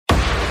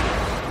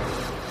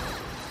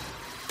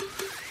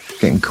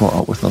getting caught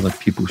up with other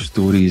people's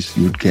stories.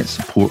 You would get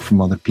support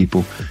from other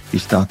people. You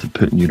started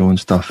putting your own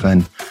stuff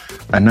in,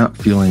 and that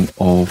feeling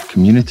of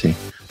community.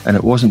 And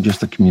it wasn't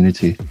just a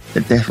community.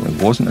 It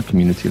definitely wasn't a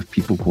community of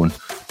people going,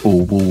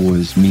 oh, woe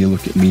is me,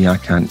 look at me, I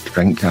can't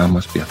drink, I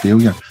must be a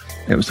failure.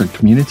 It was a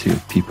community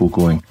of people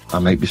going, I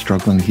might be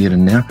struggling here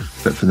and there,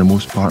 but for the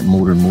most part,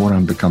 more and more,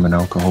 I'm becoming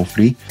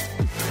alcohol-free.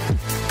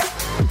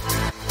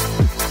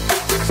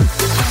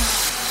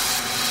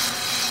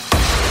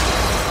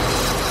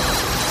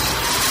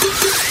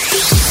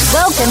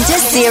 Welcome to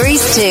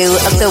Series 2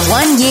 of the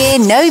 1 Year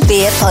No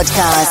Beer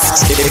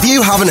podcast. If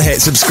you haven't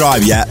hit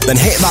subscribe yet, then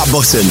hit that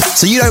button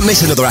so you don't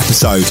miss another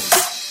episode.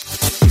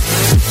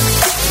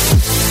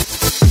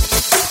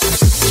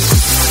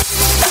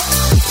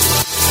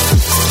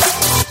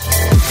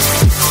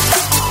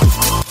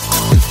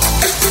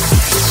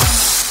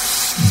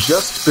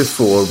 Just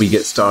before we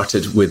get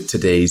started with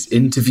today's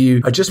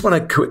interview, I just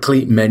want to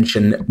quickly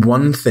mention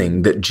one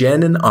thing that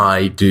Jen and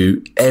I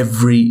do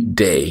every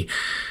day.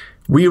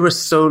 We were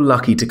so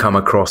lucky to come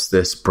across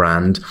this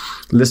brand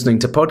listening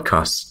to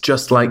podcasts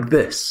just like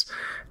this.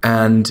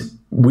 And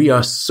we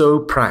are so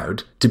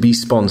proud to be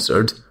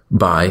sponsored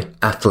by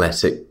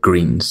Athletic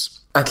Greens.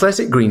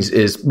 Athletic Greens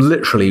is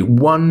literally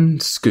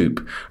one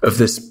scoop of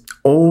this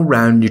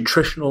all-round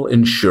nutritional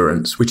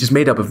insurance, which is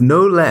made up of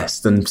no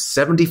less than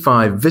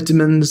 75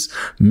 vitamins,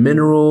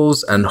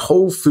 minerals, and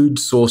whole food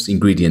source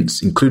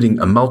ingredients, including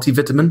a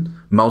multivitamin,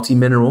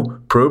 multi-mineral,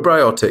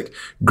 probiotic,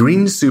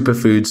 green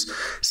superfoods,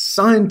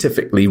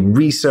 scientifically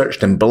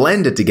researched and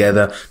blended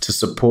together to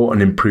support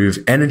and improve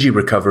energy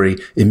recovery,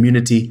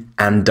 immunity,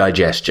 and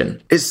digestion.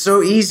 It's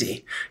so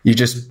easy. You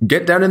just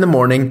get down in the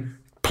morning,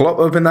 plop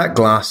open that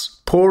glass,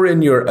 pour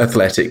in your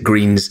Athletic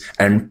Greens,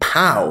 and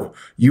pow,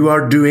 you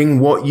are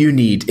doing what you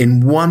need in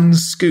one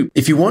scoop.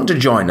 If you want to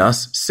join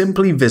us,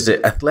 simply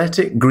visit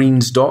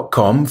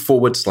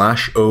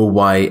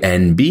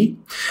athleticgreens.com/OYNB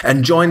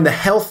and join the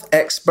health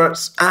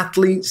experts,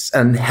 athletes,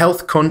 and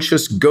health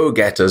conscious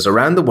go-getters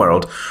around the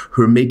world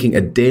who are making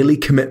a daily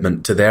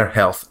commitment to their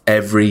health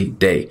every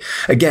day.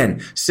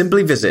 Again,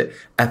 simply visit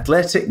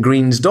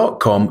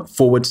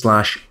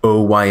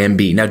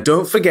athleticgreens.com/OYNB. Now,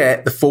 don't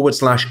forget the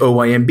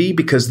 /OYNB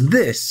because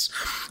this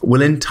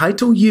will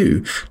entitle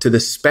you to the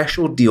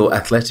special deal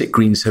Athletic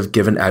Greens have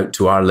given out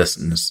to our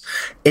listeners.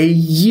 A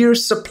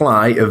year's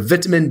supply of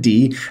vitamin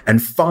D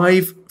and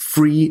 5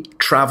 free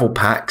travel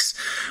packs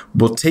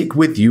will take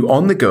with you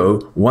on the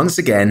go. Once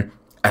again,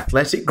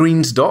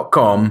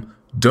 athleticgreens.com.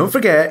 Don't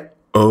forget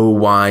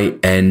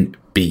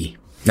OYNB.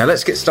 Now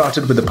let's get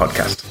started with the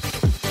podcast.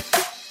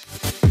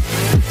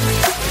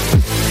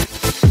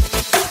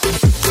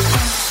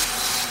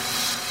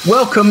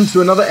 Welcome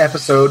to another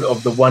episode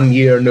of the 1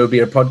 Year No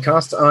Beer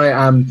podcast. I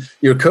am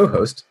your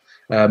co-host.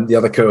 The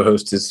other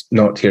co-host is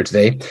not here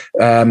today.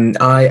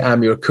 I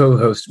am your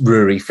co-host,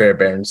 Rory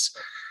Fairbairns.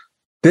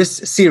 This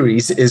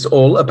series is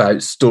all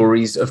about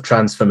stories of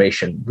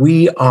transformation.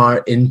 We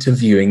are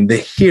interviewing the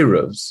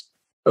heroes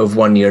of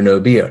 1 Year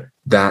No Beer.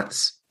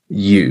 That's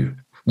you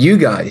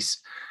guys.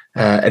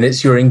 And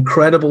it's your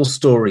incredible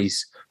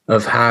stories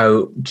of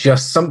how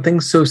just something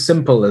so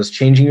simple as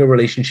changing your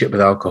relationship with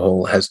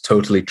alcohol has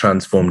totally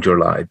transformed your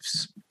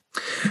lives.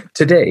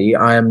 Today,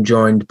 I am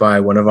joined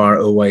by one of our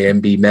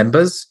OYNB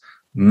members,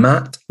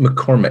 Matt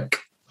McCormick.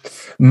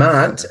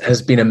 Matt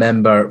has been a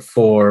member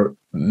for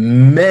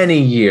many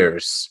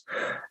years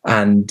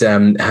and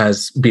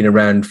has been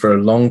around for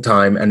a long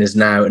time and is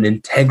now an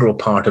integral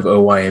part of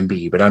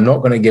OYNB. But I'm not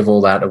going to give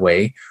all that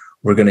away.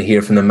 We're going to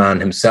hear from the man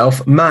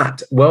himself.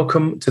 Matt,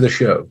 welcome to the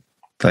show.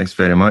 Thanks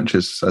very much.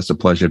 It's a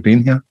pleasure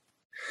being here.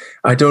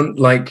 I don't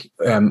like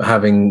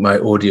having my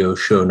audio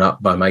shown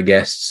up by my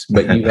guests,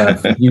 but you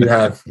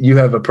have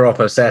a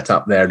proper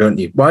setup there, don't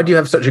you? Why do you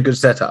have such a good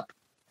setup?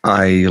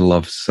 I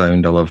love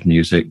sound. I love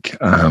music.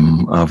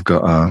 I've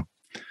got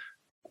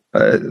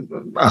a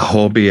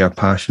hobby, a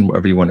passion,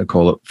 whatever you want to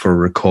call it, for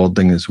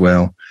recording as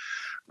well.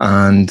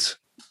 And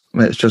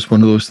it's just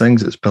one of those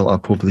things that's built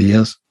up over the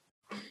years.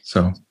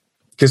 So.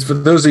 Because for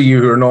those of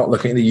you who are not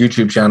looking at the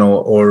YouTube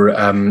channel or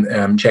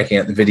checking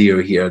out the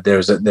video here,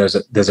 there's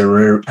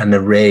an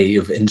array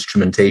of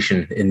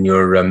instrumentation in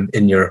your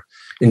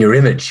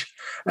image.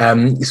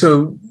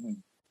 So,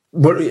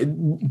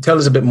 tell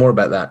us a bit more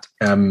about that.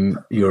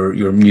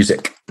 Your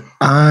music.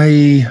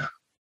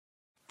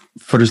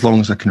 For as long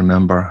as I can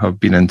remember, have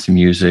been into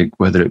music,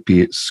 whether it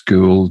be at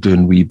school,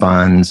 doing wee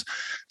bands,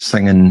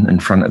 singing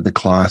in front of the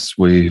class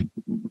with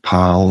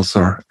pals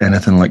or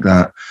anything like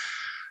that.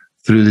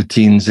 Through the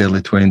teens, early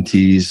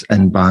 20s,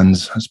 in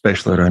bands,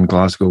 especially around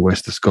Glasgow,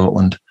 west of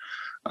Scotland.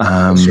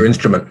 What's your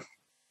instrument?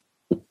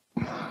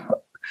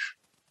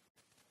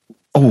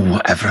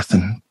 Oh,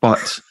 everything.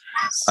 But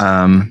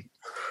I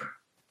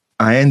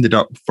ended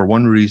up, for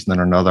one reason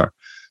or another,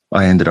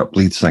 I ended up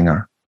lead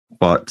singer.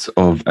 But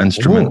of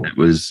instrument, It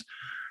was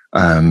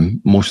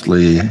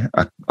mostly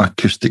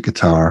acoustic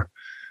guitar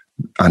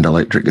and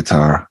electric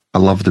guitar. I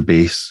love the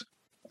bass.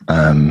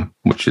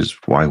 Which is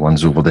why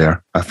one's over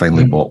there. I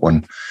finally bought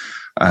one.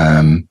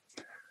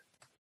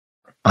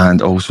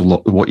 And also,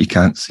 what you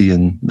can't see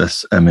in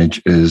this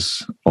image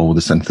is all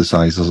the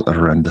synthesizers are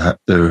around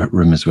the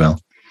room as well.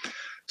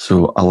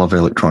 So I love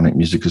electronic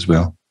music as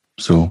well.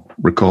 So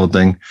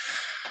recording,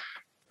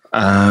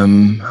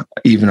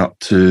 even up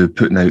to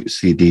putting out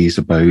CDs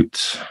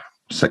about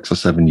 6 or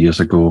 7 years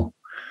ago.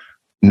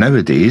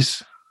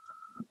 Nowadays,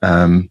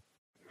 I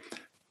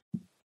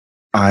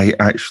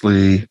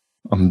actually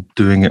am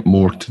doing it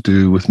more to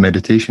do with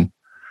meditation.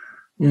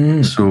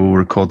 So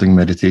recording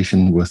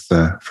meditation with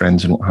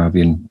friends and what have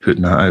you, and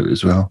putting that out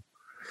as well.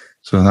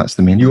 So that's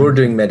the main thing. You're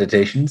doing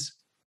meditations?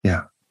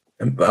 Yeah.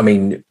 I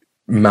mean,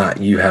 Matt,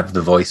 you have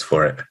the voice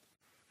for it.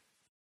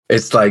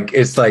 It's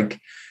just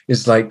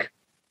like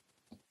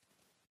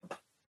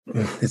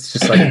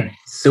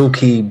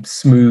silky,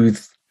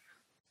 smooth.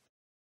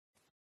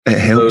 It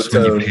helps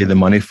when you pay the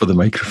money for the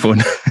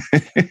microphone.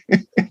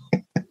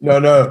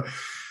 No.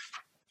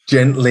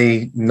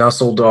 Gently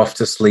nuzzled off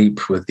to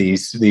sleep with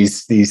these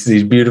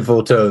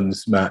beautiful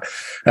tones, Matt.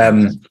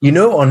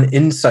 On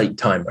Insight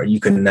Timer, you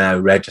can now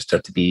register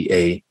to be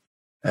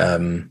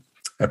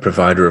a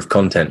provider of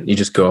content. You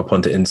just go up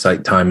onto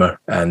Insight Timer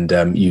and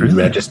you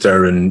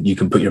register, and you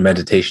can put your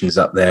meditations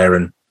up there.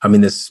 And I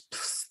mean, there's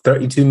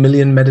 32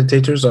 million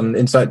meditators on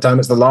Insight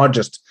Timer. It's the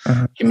largest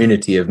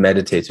community of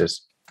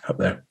meditators up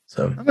there.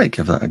 So I might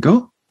give that a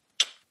go.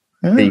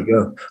 Yeah. There you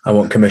go. I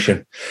want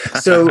commission.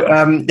 So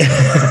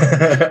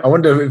I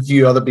wonder if a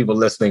few other people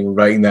listening are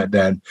writing that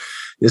down.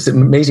 There's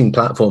amazing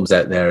platforms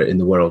out there in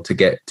the world to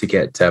get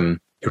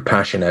your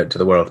passion out to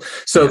the world.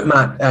 So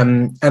Matt,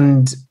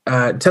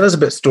 tell us a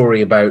bit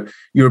story about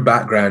your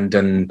background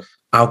and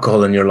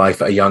alcohol in your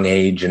life at a young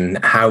age, and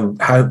how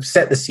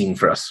set the scene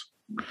for us.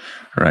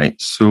 Right.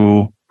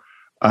 So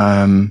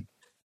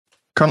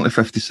currently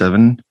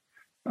 57,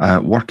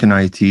 work in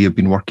IT. I've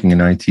been working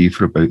in IT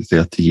for about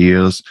 30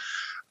 years.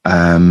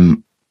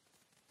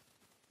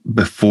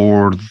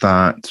 Before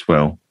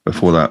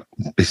that,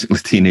 basically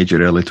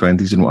teenager, early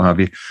 20s and what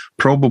have you,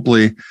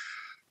 probably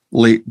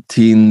late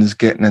teens,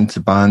 getting into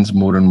bands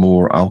more and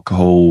more,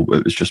 alcohol,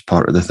 it was just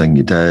part of the thing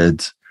you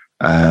did.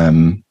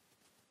 And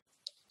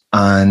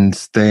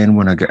then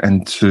when I got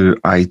into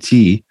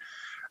IT,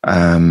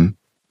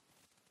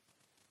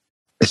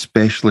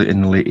 especially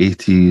in the late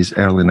 80s,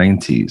 early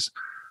 90s,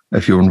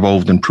 if you were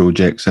involved in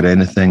projects or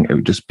anything, it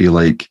would just be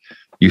like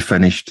you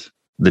finished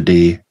the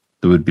day,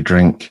 there would be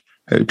drink.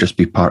 It would just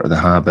be part of the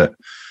habit.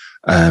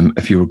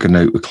 If you were going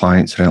out with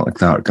clients or anything like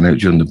that, or going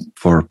out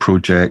for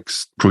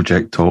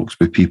project talks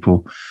with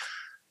people,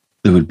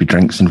 there would be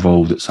drinks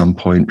involved at some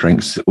point,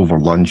 drinks over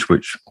lunch,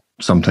 which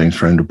sometimes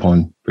frowned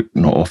upon, but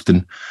not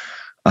often.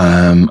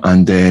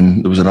 And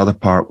then there was another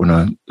part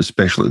when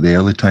especially at the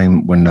early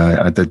time, when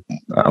I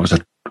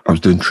was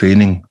doing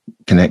training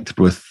connected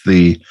with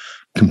the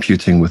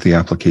computing, with the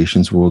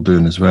applications we were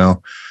doing as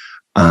well.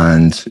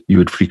 And you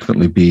would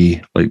frequently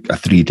be like a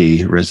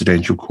 3-day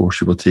residential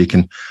course you were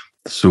taking.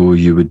 So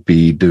you would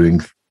be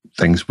doing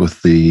things with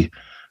the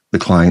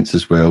clients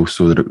as well,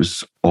 so that it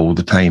was all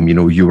the time.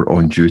 You were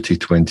on duty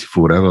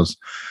 24 hours.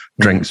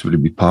 Drinks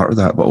would be part of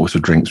that, but also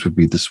drinks would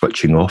be the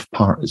switching off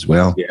part as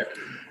well.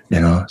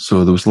 Yeah.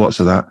 So there was lots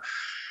of that.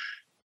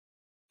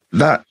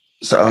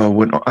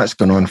 That's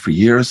gone on for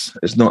years.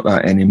 It's not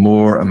that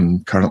anymore.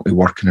 I'm currently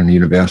working in a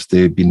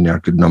university, been there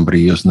a good number of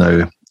years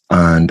now.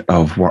 And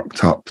I've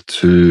worked up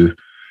to,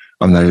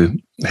 I'm now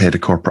head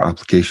of corporate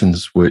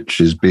applications,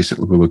 which is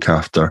basically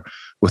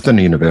within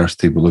the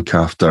university, we look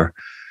after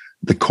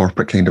the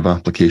corporate kind of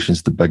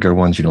applications, the bigger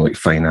ones, like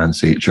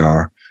finance,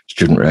 HR,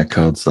 student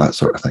records, that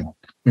sort of thing.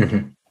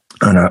 Mm-hmm.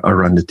 And I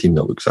run the team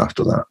that looks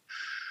after that.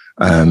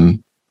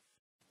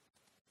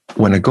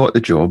 When I got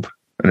the job,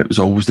 and it was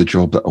always the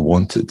job that I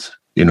wanted,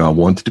 I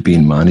wanted to be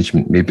in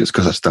management. Maybe it's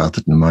because I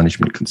started in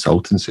management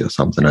consultancy or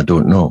something, I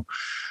don't know.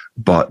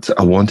 But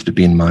I wanted to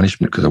be in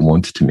management because I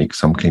wanted to make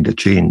some kind of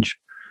change.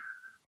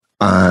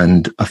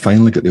 And I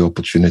finally got the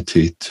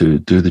opportunity to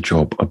do the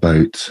job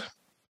about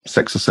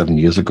 6 or 7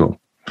 years ago.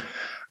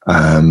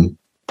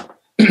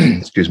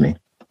 Excuse me.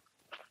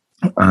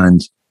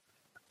 And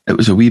it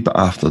was a wee bit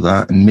after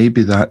that. And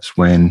maybe that's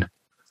when,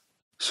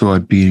 so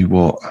I'd be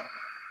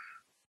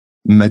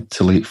mid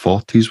to late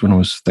 40s when I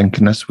was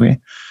thinking this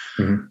way.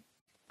 Mm-hmm.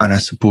 And I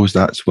suppose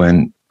that's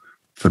when,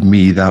 for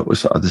me, that was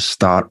sort of the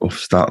start of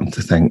starting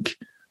to think,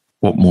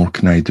 what more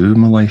can I do in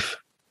my life?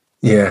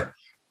 Yeah.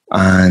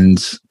 And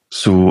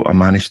so I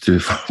managed to,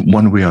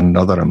 one way or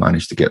another, I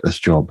managed to get this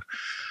job.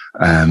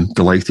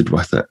 Delighted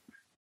with it.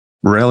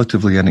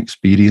 Relatively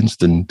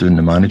inexperienced in doing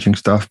the managing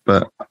stuff,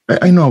 but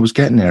I know I was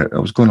getting there. I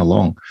was going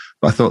along,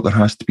 but I thought there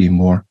has to be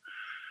more.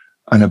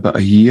 And about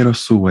a year or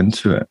so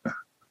into it,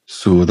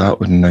 so that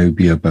would now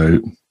be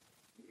about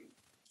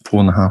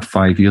 4.5,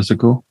 5 years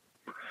ago,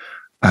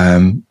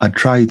 I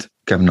tried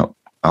giving up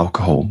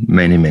alcohol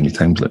many, many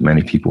times, like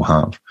many people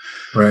have.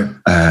 Right.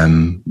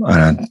 And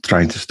I'm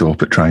trying to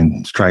stop it,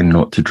 trying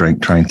not to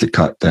drink, trying to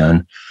cut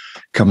down,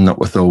 coming up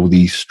with all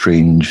these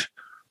strange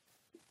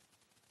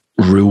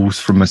rules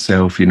for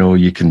myself.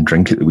 You can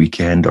drink at the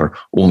weekend or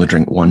only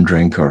drink one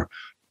drink or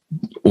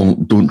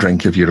don't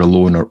drink if you're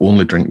alone, or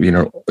only drink when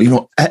you're,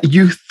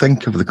 you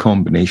think of the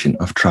combination.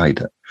 I've tried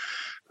it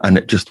and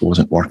it just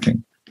wasn't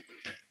working.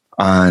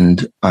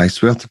 And I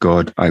swear to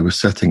God, I was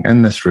sitting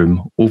in this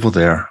room over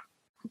there.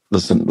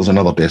 There's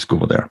another desk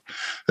over there.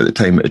 At the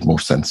time, it had more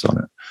synths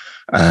on it.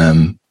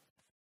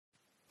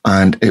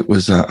 And it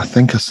was, I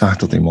think, a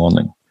Saturday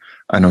morning.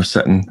 And I was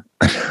sitting,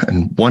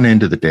 and one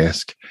end of the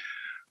desk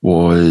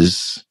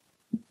was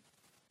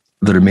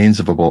the remains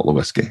of a bottle of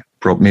whiskey.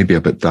 Maybe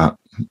about that.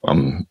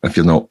 If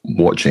you're not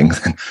watching,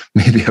 then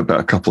maybe about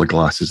a couple of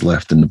glasses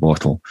left in the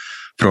bottle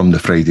from the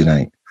Friday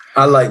night.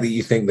 I like that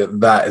you think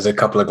that is a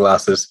couple of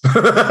glasses. It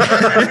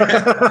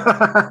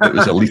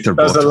was a litre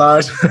bottle.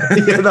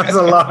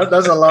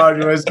 That's a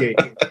large whiskey.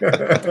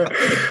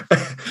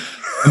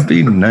 I'm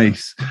being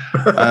nice.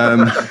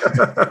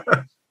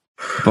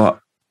 But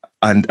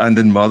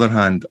in my other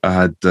hand, I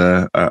had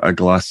a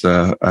glass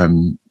of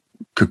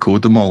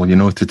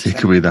Cocodamol, to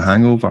take away the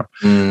hangover.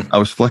 I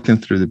was flicking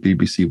through the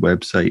BBC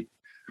website,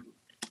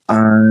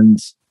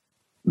 and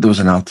there was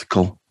an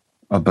article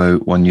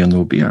about 1 year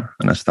no beer,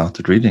 and I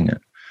started reading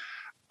it.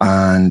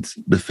 And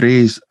the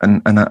phrase,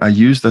 and I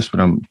use this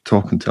when I'm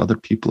talking to other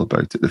people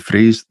about it, the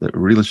phrase that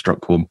really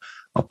struck home,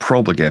 I'll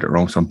probably get it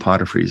wrong, so I'm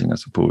paraphrasing, I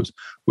suppose,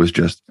 was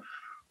just,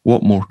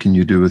 what more can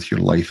you do with your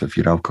life if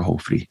you're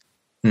alcohol-free?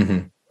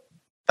 Mm-hmm.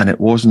 And it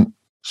wasn't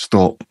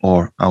stop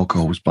or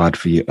alcohol's bad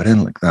for you or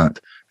anything like that.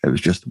 It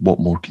was just,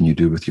 what more can you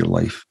do with your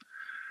life?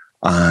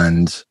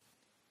 And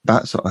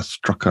that sort of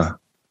struck a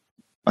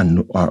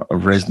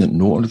resonant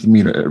note with me.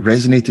 It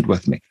resonated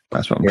with me.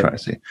 That's what I'm trying to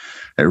say.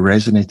 It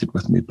resonated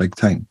with me big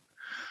time.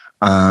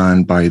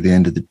 And by the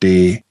end of the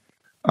day,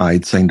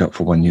 I'd signed up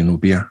for 1 year no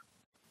beer.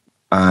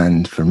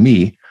 And for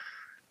me,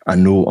 I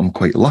know I'm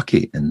quite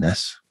lucky in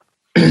this.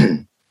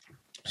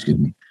 Excuse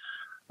me.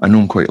 I know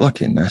I'm quite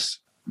lucky in this.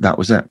 That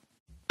was it.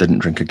 Didn't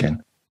drink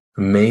again.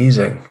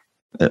 Amazing.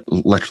 It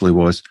literally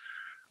was.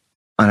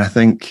 And I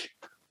think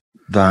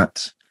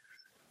that,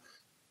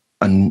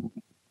 and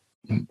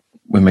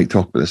we might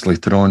talk about this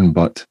later on,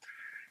 but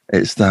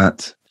it's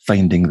that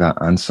finding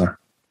that answer,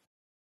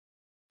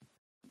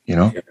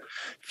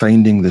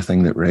 finding the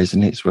thing that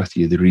resonates with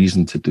you, the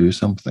reason to do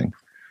something.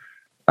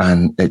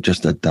 And it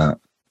just did that.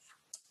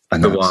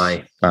 And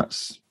why.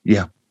 That's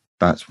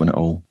when it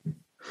all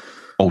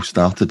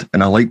started.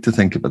 And I like to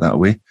think of it that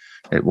way.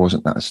 It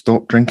wasn't that I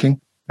stopped drinking.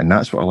 And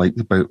that's what I liked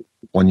about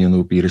 1 year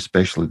no beer,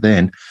 especially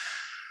then,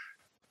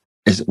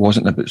 is it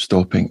wasn't about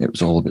stopping. It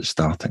was all about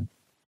starting.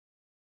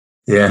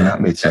 Yeah. And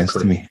that made sense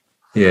to me.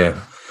 Yeah.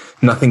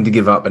 Nothing to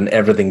give up and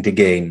everything to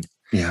gain.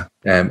 Yeah.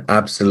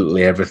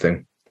 Absolutely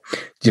everything.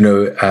 I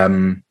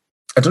don't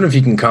know if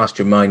you can cast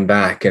your mind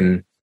back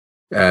and,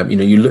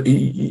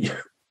 it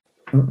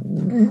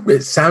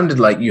sounded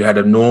like you had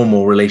a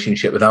normal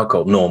relationship with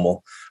alcohol.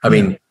 Normal. I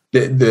mean,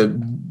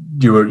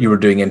 you were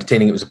doing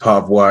entertaining. It was a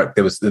part of work.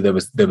 There was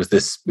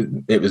this,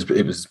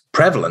 it was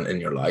prevalent in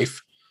your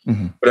life.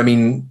 Mm-hmm. But I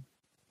mean,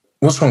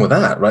 what's wrong with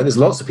that, right? There's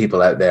lots of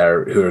people out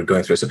there who are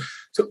going through it.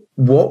 So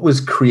what was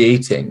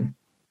going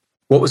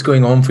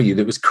on for you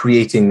that was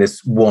creating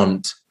this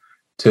want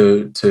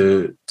to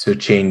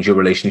change your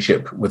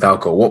relationship with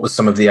alcohol? What was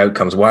some of the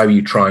outcomes? Why were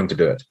you trying to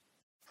do it?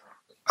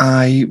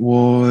 I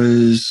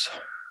was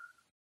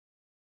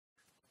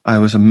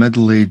a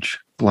middle-aged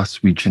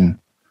Glaswegian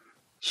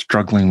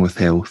struggling with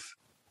health,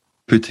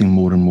 putting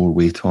more and more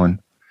weight on,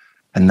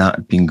 and that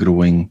had been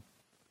growing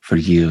for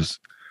years.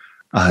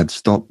 I had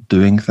stopped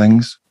doing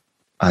things.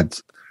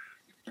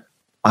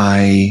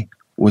 I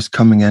was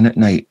coming in at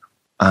night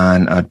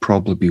and I'd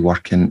probably be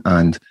working,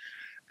 and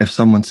if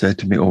someone said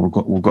to me,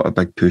 we've got a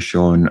big push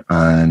on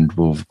and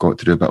we've got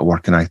to do a bit of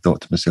work, and I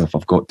thought to myself,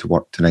 I've got to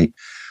work tonight,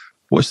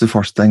 what's the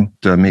first thing?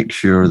 Do I make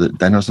sure that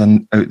dinner's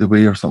out the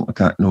way or something like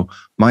that? No,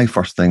 my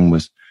first thing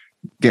was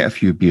get a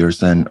few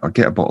beers in or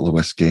get a bottle of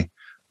whiskey.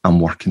 I'm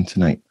working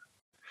tonight.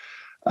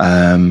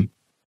 And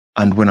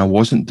when I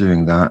wasn't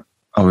doing that,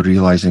 I was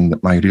realizing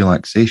that my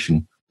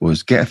relaxation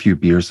was get a few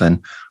beers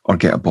in or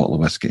get a bottle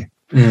of whiskey.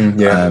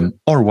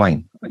 Or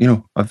wine.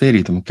 I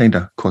varied. I'm kind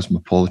of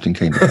cosmopolitan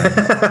kind of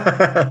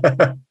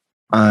guy.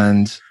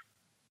 And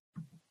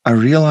I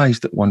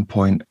realized at one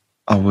point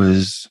I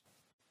was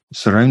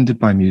surrounded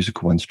by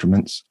musical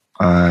instruments.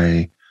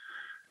 I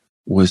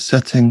was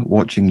sitting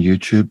watching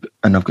YouTube,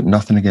 and I've got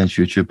nothing against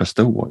YouTube. I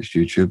still watch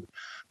YouTube,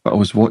 but I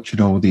was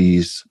watching all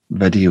these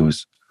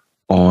videos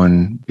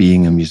on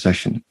being a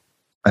musician,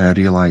 and I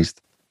realized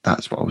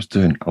that's what I was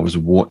doing. I was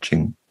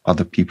watching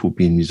other people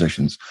being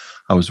musicians.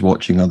 I was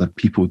watching other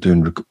people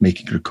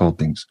making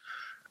recordings,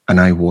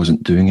 and I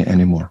wasn't doing it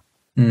anymore.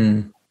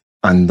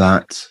 And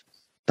that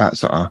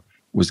sort of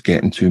was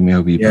getting to me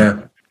a wee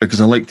bit, because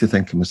I like to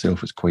think of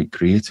myself as quite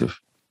creative,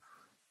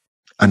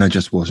 and I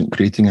just wasn't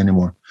creating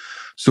anymore.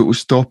 So it was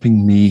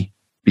stopping me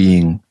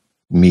being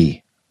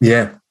me.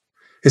 Yeah.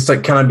 It's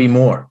like, can I be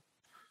more?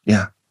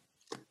 Yeah.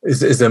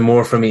 Is there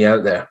more for me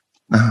out there?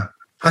 I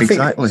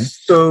exactly. think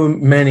so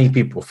many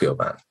people feel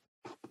that.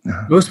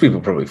 Most people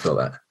probably feel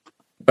that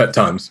at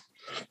times.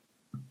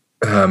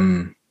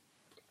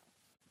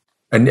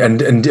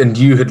 And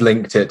you had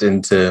linked it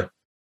into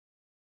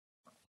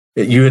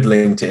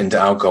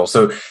alcohol.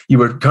 So you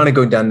were kind of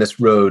going down this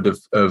road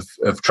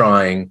of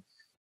trying,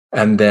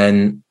 and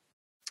then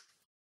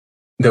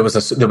there was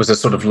a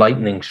sort of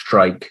lightning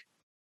strike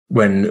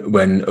when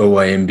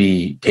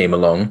OIMB came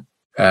along.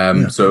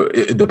 So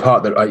the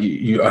part that I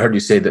heard you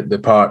say that the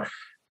part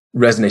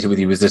resonated with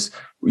you was this,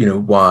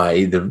 why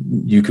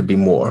you could be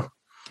more.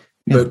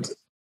 Yeah. But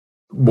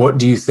what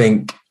do you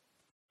think?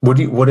 What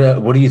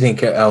do you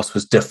think else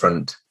was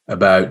different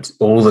about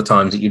all the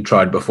times that you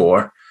tried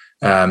before,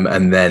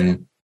 and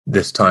then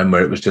this time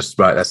where it was just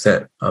right? That's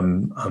it.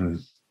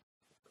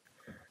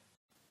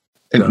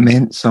 It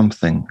meant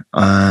something.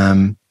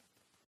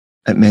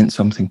 It meant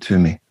something to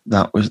me.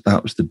 That was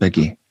the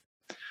biggie.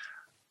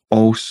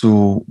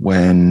 Also,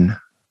 when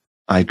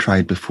I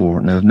tried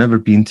before, now I've never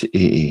been to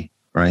AA,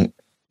 right?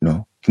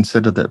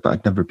 Considered it, but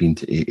I'd never been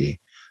to AA.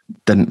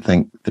 Didn't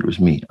think that it was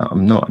me. I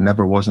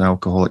never was an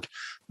alcoholic.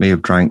 May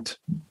have drank.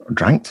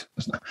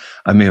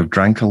 I may have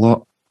drank a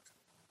lot,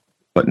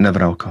 but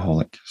never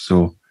alcoholic.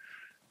 So,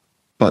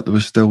 but there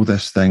was still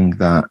this thing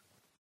that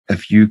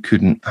if you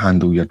couldn't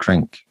handle your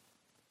drink,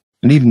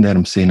 and even then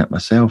I'm saying it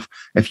myself,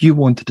 if you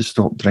wanted to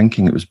stop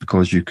drinking, it was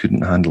because you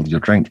couldn't handle your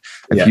drink.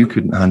 If you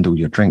couldn't handle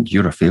your drink,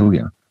 you're a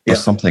failure.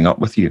 There's something up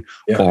with you.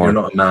 Yeah, or you're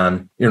not a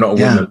man. You're not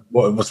a woman.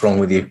 What's wrong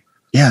with you?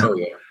 Yeah. Oh,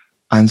 yeah.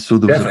 And so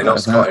there definitely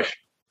not Scottish.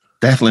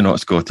 Definitely not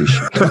Scottish.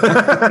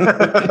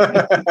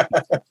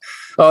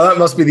 Oh, that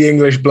must be the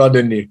English blood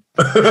in you.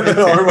 And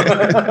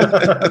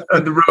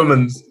the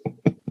Romans.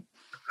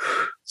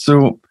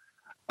 So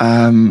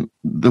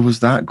there was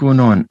that going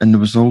on. And there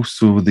was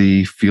also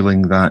the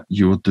feeling that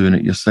you were doing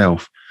it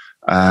yourself.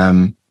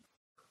 All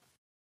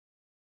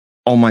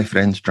my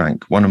friends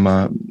drank. One of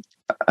my,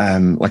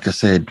 like I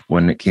said,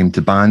 when it came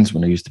to bands,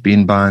 when I used to be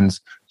in bands,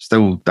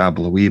 still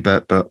dabble a wee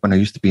bit, but when I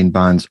used to be in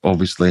bands,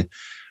 obviously,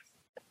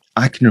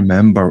 I can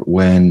remember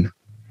when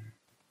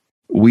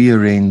we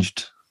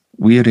arranged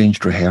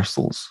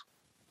rehearsals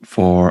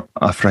for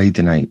a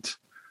Friday night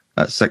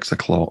at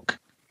 6:00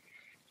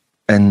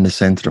 in the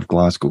centre of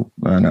Glasgow,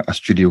 in a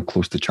studio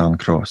close to Charing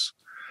Cross,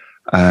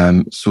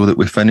 so that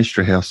we finished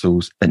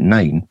rehearsals at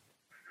 9,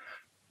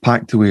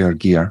 packed away our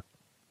gear,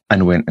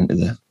 and went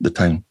into the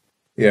town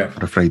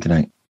for a Friday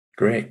night.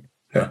 Great.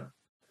 Yeah.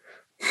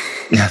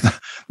 Yeah.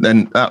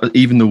 Then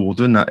even though we were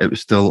doing that, it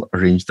was still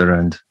arranged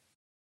around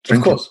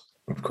drinking.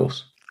 Of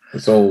course.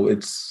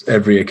 It's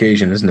every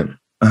occasion, isn't it?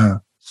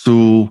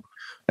 So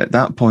at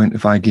that point,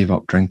 if I gave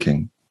up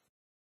drinking,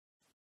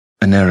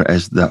 and there it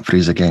is, that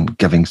phrase again,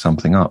 giving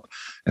something up.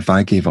 If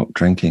I gave up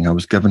drinking, I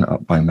was giving it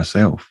up by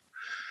myself.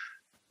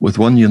 With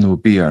 1 year no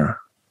beer,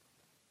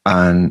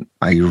 and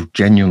I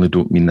genuinely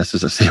don't mean this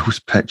as a sales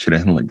pitch or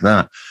anything like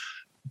that,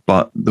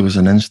 but there was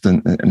an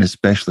instant, and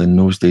especially in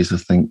those days, I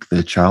think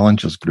the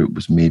Challengers group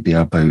was maybe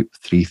about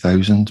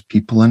 3,000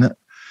 people in it,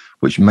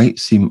 which might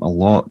seem a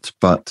lot,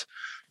 but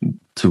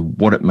to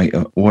what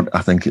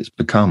I think it's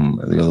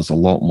become, there's a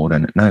lot more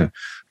in it now.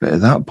 But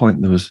at that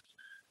point, there was,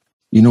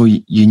 you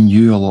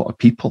knew a lot of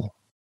people,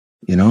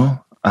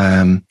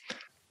 and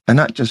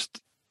that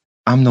just,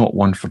 I'm not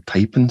one for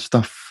typing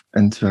stuff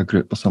into a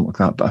group or something like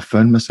that, but I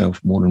found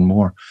myself more and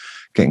more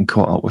getting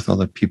caught up with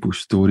other people's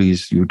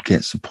stories. You would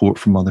get support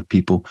from other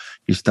people.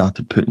 You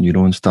started putting your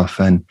own stuff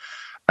in,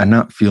 and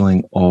that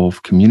feeling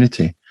of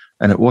community.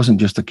 And it wasn't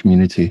just a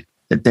community.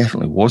 It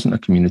definitely wasn't a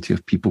community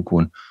of people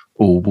going,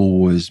 oh,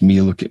 woe is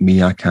me, look at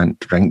me, I can't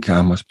drink,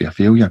 I must be a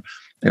failure.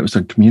 It was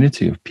a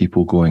community of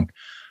people going,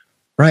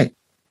 right,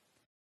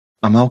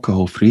 I'm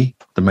alcohol free.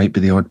 There might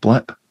be the odd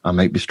blip. I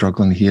might be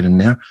struggling here and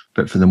there,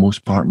 but for the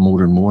most part,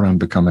 more and more, I'm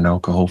becoming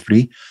alcohol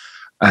free.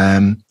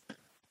 And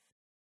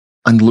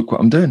look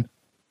what I'm doing,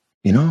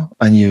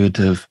 and you would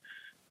have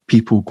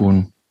people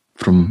going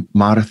from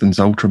marathons,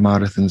 ultra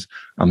marathons.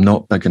 I'm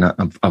not big enough.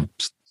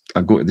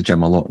 I go to the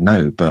gym a lot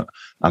now, but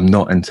I'm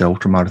not into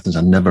ultra marathons.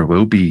 I never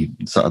will be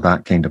sort of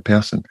that kind of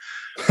person.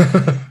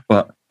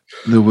 But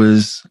there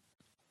was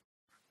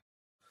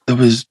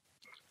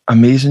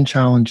amazing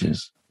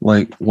challenges.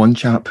 Like one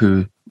chap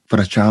who,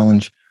 for a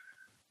challenge,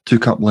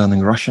 took up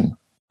learning Russian.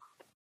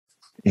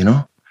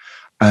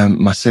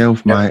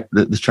 Myself,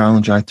 the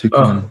challenge I took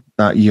on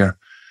that year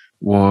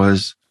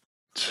was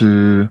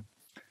to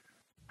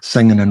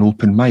sing in an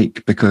open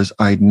mic, because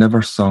I'd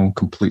never sung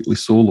completely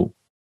solo.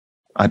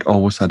 I'd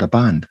always had a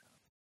band.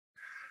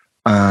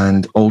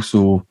 And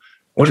also...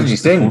 What did you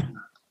sing?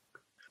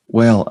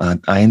 Well,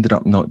 I ended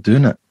up not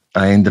doing it.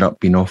 I ended up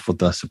being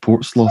offered a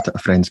support slot at a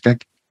friend's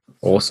gig.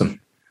 Awesome.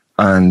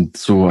 And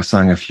so I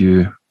sang a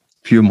few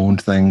of my own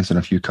things and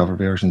a few cover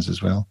versions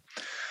as well.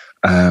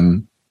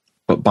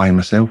 But by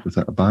myself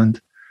without a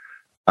band.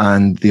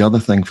 And the other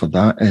thing for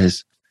that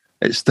is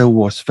it still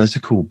was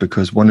physical,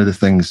 because one of the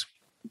things,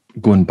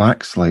 going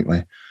back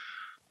slightly,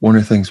 one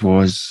of the things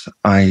was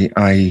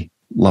I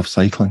love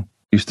cycling.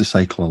 Used to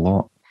cycle a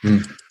lot.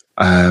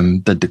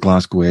 Did the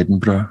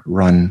Glasgow-Edinburgh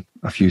run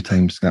a few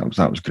times. That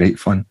was great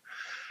fun.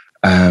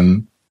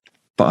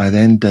 But I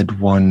then did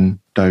one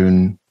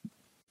down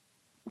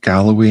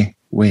Galloway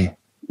Way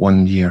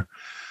one year,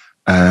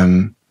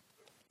 And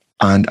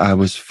I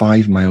was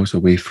 5 miles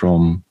away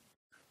from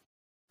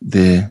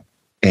the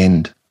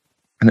end.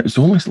 And it was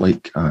almost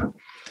like a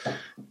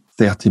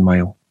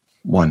 30-mile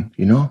one,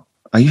 you know?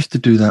 I used to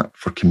do that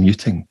for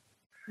commuting.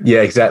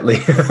 Yeah, exactly.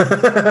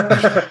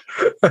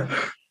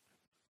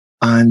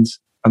 And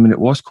I mean, it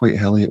was quite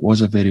hilly. It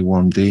was a very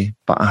warm day,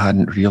 but I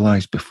hadn't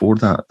realised before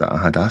that I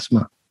had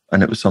asthma,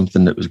 and it was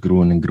something that was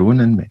growing and growing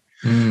in me.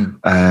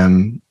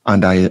 And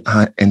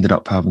I ended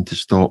up having to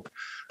stop,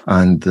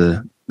 and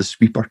the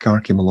sweeper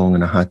car came along,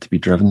 and I had to be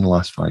driven the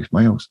last 5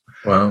 miles.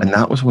 Wow. And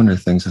that was one of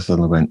the things I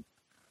suddenly went,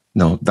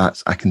 no,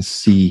 I can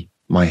see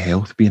my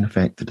health being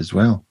affected as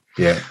well.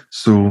 Yeah.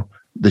 So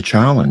the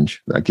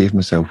challenge that I gave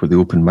myself with the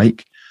open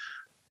mic,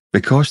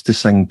 because to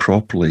sing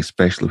properly,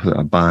 especially with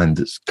a band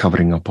that's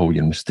covering up all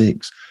your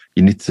mistakes,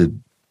 you need to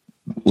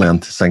learn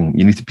to sing.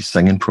 You need to be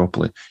singing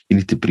properly. You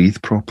need to breathe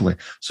properly.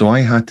 So I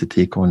had to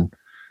take on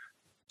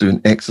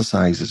doing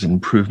exercises and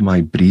improve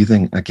my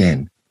breathing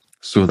again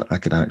so that I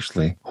could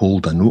actually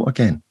hold a note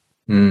again.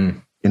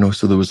 You know,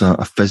 so there was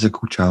a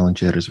physical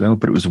challenge there as well,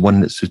 but it was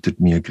one that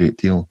suited me a great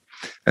deal.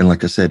 And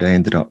like I said, I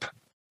ended up,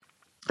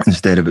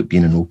 instead of it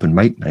being an open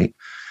mic night,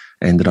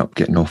 I ended up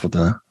getting offered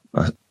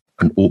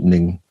an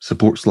opening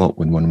support slot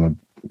when one of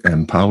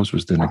my pals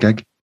was doing a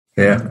gig.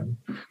 Yeah,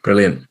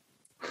 brilliant.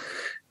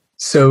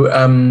 So,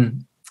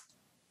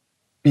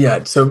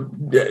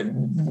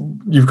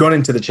 you've gone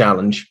into the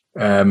challenge,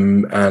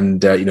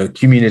 and you know,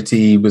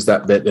 community was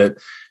that bit that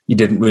you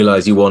didn't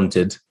realize you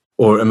wanted,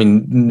 or I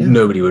mean,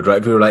 nobody would, right?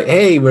 If we were like,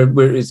 "Hey,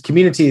 it's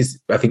community," is,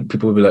 I think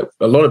people would be like,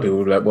 a lot of people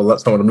would be like, "Well,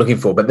 that's not what I'm looking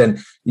for." But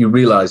then you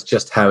realize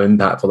just how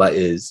impactful that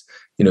is.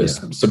 You know,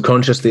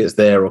 subconsciously it's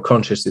there, or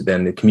consciously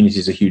then the community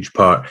is a huge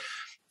part.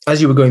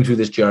 As you were going through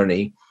this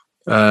journey,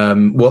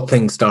 what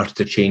things started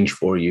to change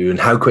for you, and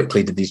how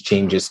quickly did these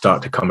changes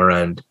start to come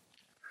around?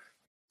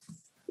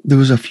 There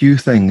was a few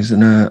things,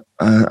 and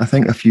I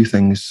think a few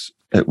things,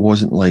 it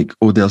wasn't like,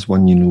 oh, there's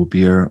 1 year no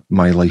beer,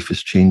 my life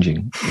is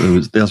changing.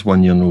 There's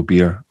 1 year no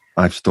beer,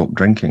 I've stopped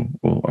drinking,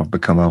 or I've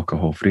become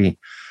alcohol free.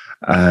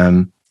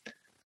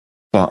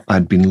 But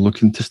I'd been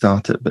looking to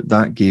start it, but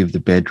that gave the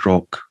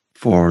bedrock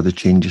for the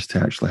changes to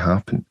actually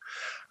happen.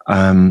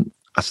 I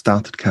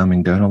started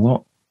calming down a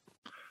lot.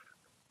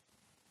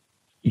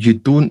 You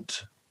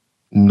don't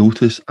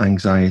notice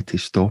anxiety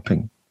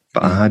stopping,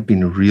 but I had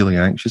been really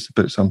anxious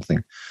about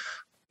something.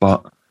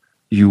 But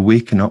you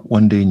waking up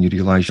one day and you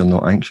realise you're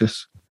not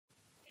anxious,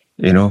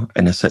 you know,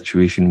 in a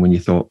situation when you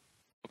thought,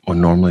 well,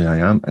 normally I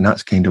am. And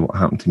that's kind of what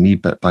happened to me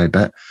bit by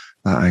bit.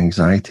 That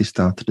anxiety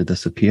started to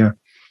disappear.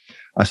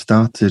 I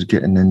started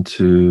getting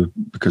into,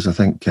 because I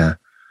think I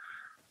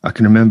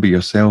can remember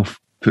yourself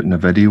putting a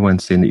video in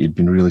saying that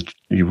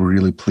you were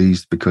really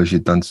pleased because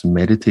you'd done some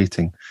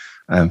meditating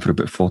for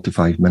about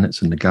 45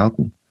 minutes in the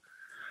garden.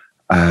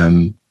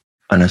 And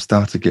I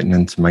started getting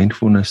into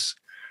mindfulness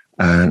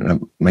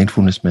and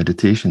mindfulness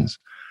meditations.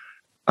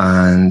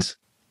 And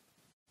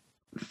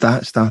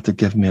that started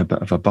giving me a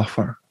bit of a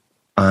buffer.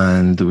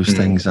 And there was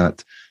things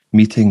at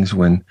meetings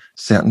when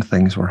certain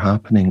things were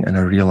happening and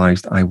I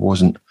realized I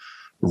wasn't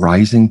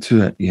rising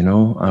to it, you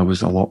know. I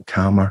was a lot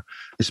calmer,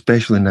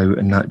 especially now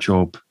in that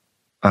job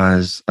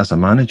as a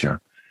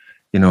manager.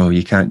 You know,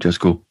 you can't just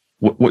go,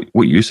 what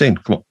are you saying?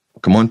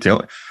 Come on,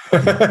 tell it.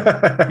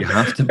 You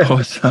have to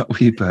pause that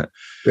wee bit.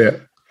 Yeah.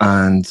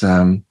 And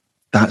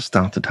that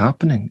started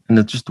happening. And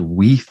they're just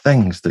wee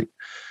things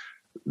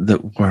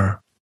that were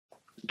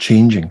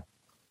changing.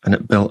 And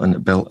it built and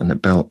it built and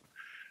it built.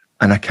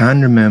 And I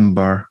can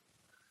remember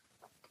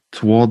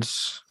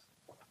towards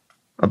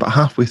about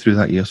halfway through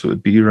that year, so it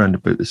would be around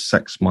about the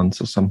 6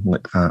 months or something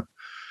like that,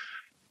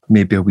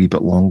 maybe a wee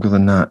bit longer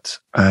than that.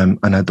 And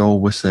I'd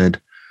always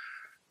said,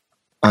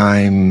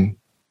 I'm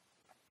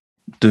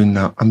doing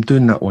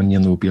that 1 year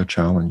no beer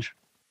challenge,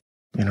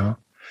 you know,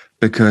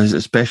 because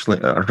especially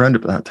around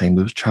about that time,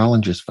 there was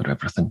challenges for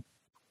everything.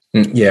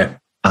 Yeah.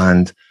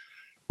 And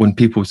when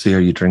people say, are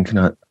you drinking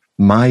it?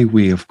 My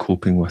way of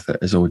coping with it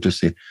is I would just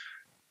say,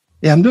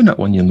 yeah, I'm doing that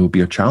 1 year no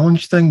beer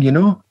challenge thing, you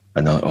know?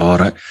 And all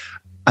right.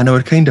 And I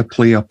would kind of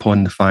play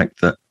upon the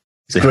fact that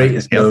it's great.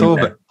 It's known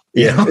it.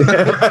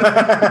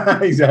 Yeah.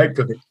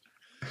 Exactly.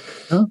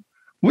 Huh?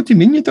 What do you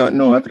mean you don't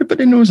know?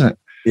 Everybody knows it.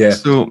 Yeah.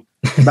 So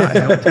that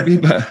helped a wee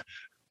bit.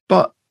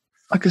 But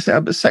like I said,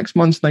 about 6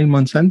 months, 9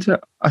 months into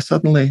it,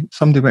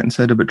 somebody went and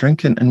said about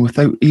drinking, and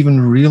without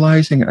even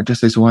realising it, I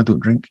just said, oh, I don't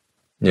drink.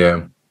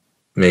 Yeah.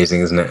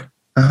 Amazing, isn't it?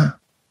 Uh-huh.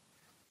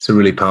 It's a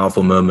really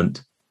powerful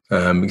moment.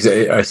 Because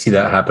I see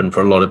that happen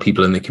for a lot of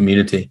people in the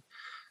community.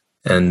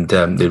 And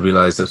they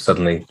realise that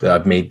suddenly that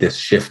I've made this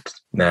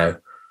shift now,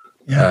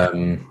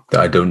 that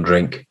I don't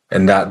drink,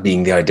 and that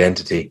being the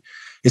identity.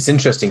 It's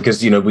interesting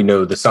because, you know, we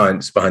know the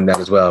science behind that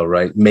as well,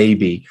 right?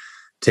 Maybe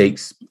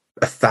takes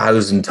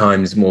 1,000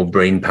 times more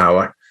brain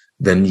power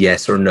than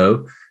yes or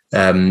no,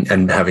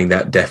 and having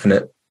that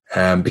definite,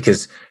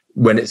 because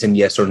when it's in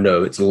yes or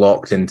no, it's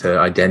locked into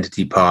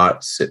identity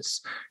parts.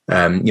 It's,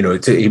 you know,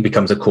 it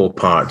becomes a core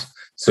part.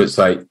 So it's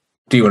like,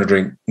 do you want to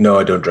drink? No,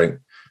 I don't drink.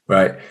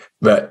 Right.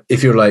 But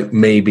if you're like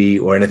maybe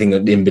or anything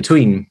in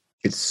between,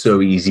 it's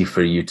so easy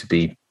for you to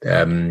be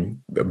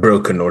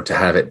broken or to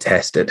have it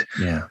tested.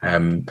 Yeah.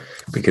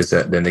 Because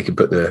then they could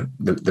put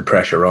the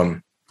pressure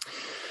on.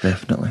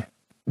 Definitely.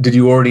 Did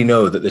you already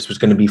know that this was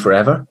going to be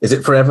forever? Is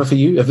it forever for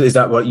you? Is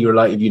that what you're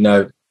like? Have you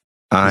now?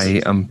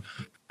 I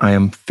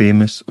am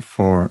famous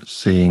for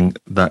saying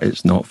that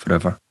it's not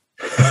forever.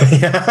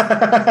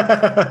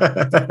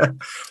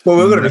 Well,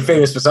 we're going to be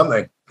famous for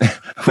something.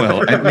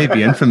 Well, it may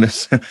be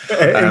infamous.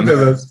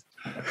 Infamous.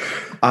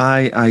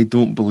 I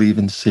don't believe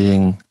in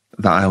saying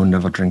that I'll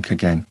never drink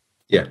again.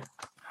 Yeah.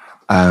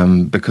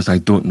 Because I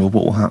don't know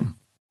what will happen.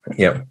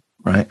 Yeah.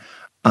 Right.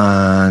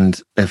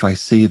 And if I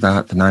say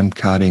that, then I'm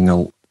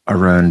carrying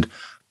around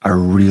a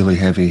really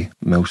heavy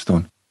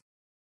millstone.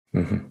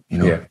 Mm-hmm. You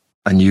know, yeah.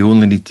 And you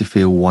only need to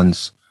fail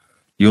once.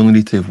 You only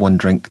need to have one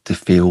drink to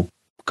fail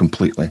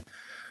completely.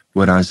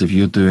 Whereas if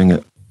you're doing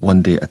it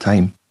one day at a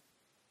time,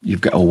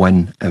 you've got to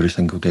win every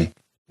single day.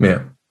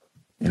 Yeah.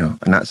 You know,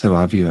 and that's how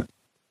I view it.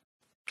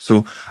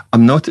 So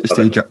I'm not at a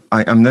stage.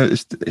 I'm now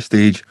at a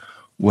stage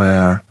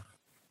where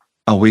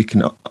I'll wake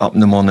up in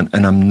the morning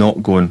and I'm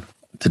not going,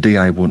 today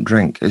I won't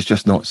drink. It's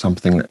just not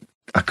something that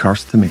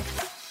occurs to me.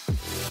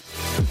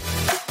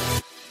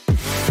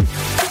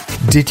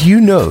 Did you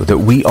know that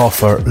we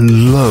offer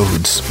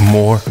loads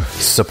more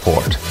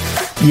support?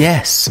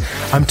 Yes,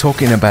 I'm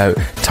talking about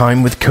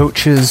time with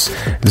coaches,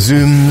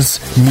 Zooms,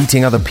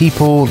 meeting other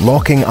people,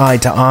 locking eye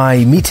to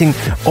eye, meeting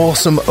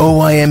awesome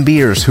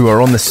OIMBers who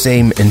are on the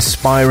same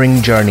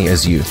inspiring journey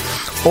as you.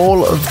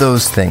 All of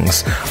those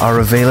things are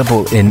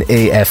available in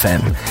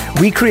AFM.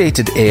 We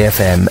created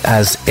AFM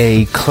as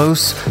a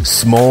close,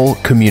 small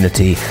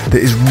community that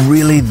is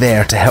really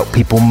there to help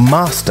people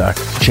master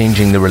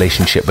changing the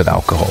relationship with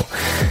alcohol.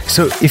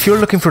 So if you're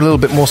looking for a little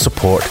bit more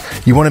support,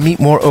 you want to meet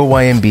more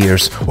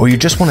OIMBers, or you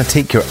just want to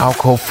take your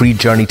alcohol-free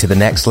journey to the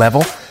next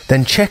level,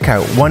 then check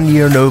out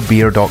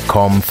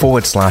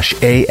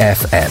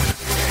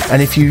oneyearnobeer.com/AFM.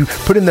 And if you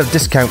put in the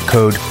discount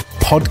code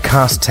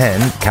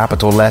podcast10,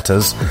 capital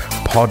letters,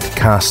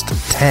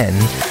 podcast10,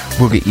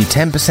 we'll get you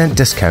 10%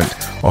 discount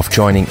off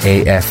joining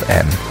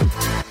AFM.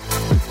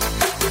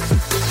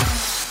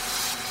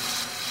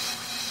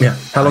 Yeah.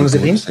 How long has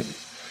it been?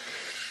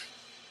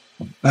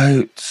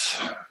 About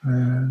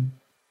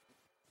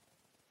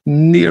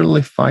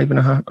nearly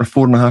 5.5 or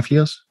 4.5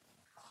 years.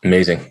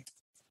 Amazing.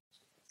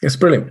 It's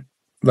brilliant.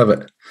 Love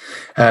it.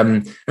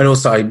 And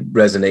also I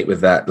resonate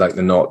with that, like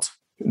the not,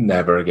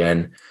 never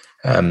again.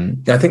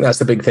 I think that's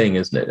the big thing,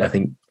 isn't it? I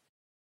think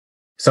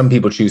some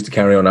people choose to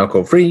carry on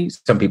alcohol-free.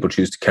 Some people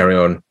choose to carry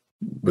on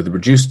with a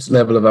reduced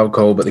level of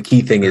alcohol. But the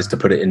key thing is to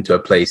put it into a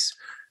place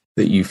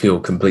that you feel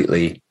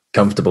completely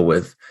comfortable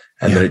with,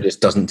 and that it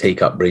just doesn't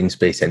take up brain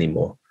space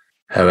anymore,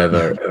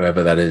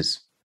 however that is.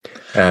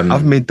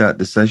 I've made that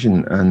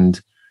decision,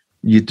 and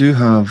you do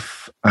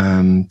have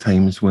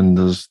times when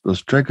there's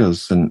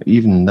triggers, and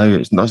even now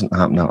it doesn't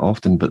happen that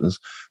often, but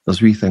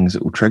there's wee things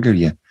that will trigger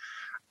you.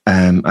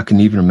 I can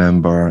even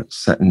remember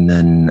sitting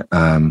in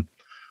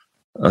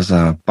as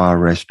a bar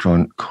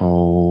restaurant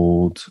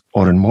called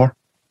Oranmore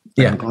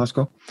in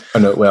Glasgow. I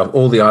know, well,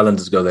 all the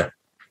islanders go there.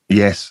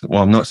 Yes,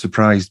 well, I'm not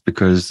surprised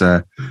because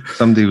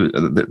somebody,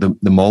 the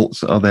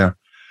malts that are there,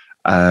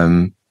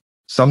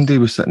 somebody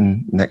was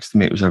sitting next to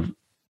me. It was a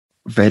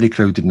very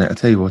crowded night. I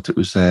tell you what, it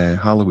was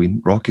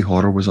Halloween. Rocky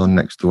Horror was on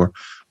next door.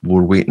 We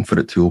were waiting for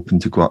it to open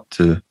to go up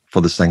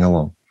for the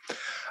sing-along.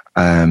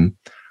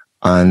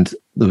 And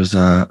there was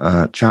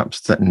a chap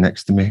sitting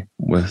next to me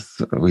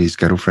with his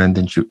girlfriend,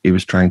 and he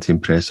was trying to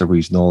impress her with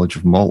his knowledge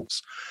of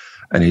malts.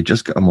 And he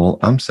just got a malt.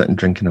 I'm sitting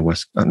drinking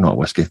not a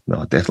whiskey,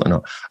 no, definitely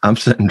not. I'm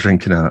sitting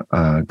drinking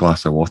a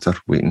glass of water,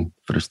 waiting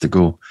for us to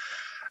go.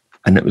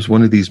 And it was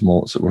one of these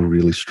malts that were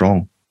really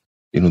strong.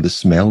 You know, the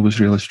smell was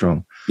really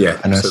strong.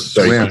 Yeah. And I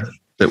swear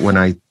that when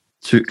I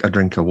took a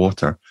drink of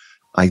water,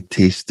 I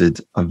tasted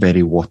a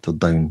very watered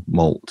down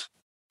malt.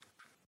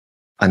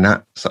 And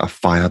that sort of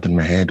fired in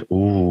my head.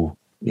 Oh,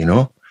 you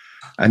know,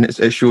 and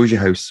it shows you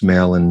how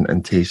smell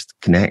and taste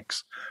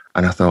connects.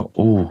 And I thought,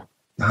 oh,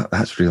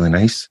 that's really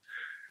nice.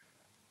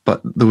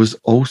 But there was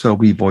also a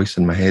wee voice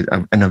in my head,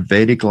 and a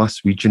very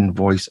Glaswegian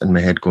voice in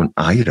my head going,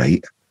 aye,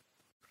 right.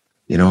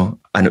 You know,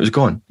 and it was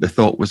gone. The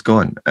thought was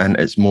gone. And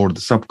it's more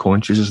the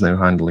subconscious is now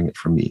handling it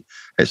for me.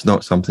 It's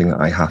not something that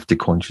I have to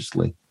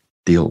consciously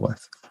deal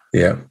with.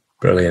 Yeah,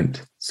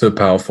 brilliant. So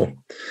powerful.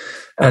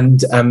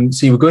 And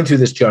so you were going through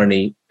this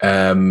journey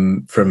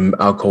from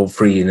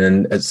alcohol-free, and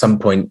then at some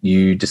point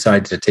you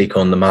decided to take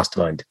on the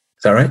mastermind.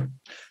 Is that right?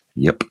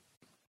 Yep.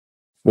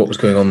 What was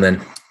going on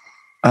then?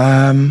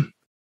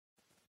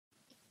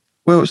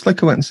 Well, it's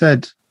like I went and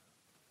said,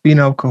 being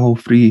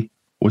alcohol-free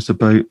was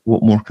about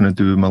what more can I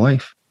do with my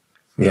life?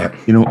 Yeah.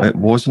 You know, it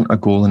wasn't a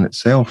goal in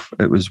itself.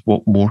 It was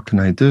what more can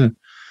I do?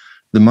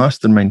 The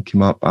mastermind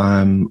came up.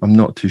 I'm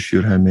not too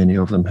sure how many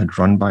of them had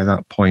run by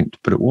that point,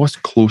 but it was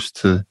close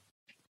to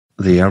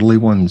the early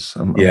ones,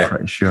 I'm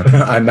pretty sure.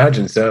 I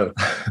imagine so.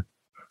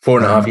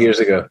 4.5 years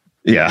ago.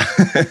 Yeah.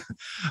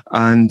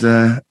 And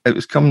it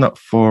was coming up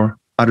for,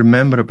 I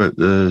remember about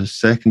the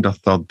second or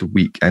third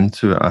week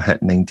into it, I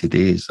hit 90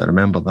 days. I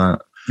remember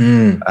that.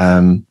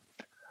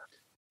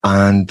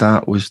 And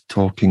that was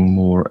talking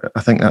more,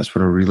 I think that's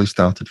where I really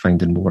started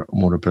finding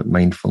more about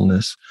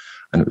mindfulness,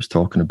 and it was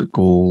talking about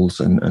goals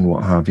and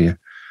what have you.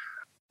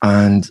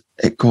 And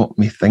it got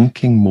me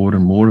thinking more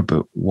and more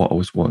about what I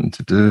was wanting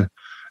to do.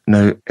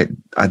 Now,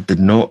 I did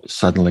not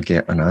suddenly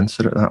get an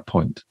answer at that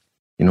point.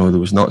 You know, there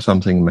was not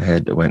something in my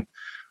head that went,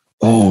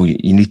 oh,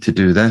 you need to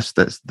do this.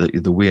 That's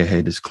the way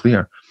ahead is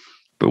clear.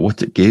 But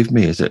what it gave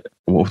me is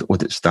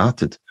what it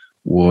started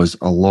was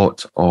a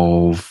lot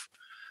of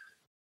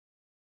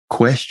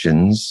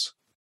questions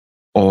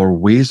or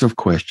ways of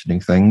questioning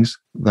things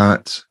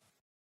that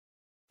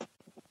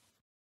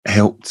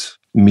helped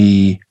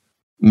me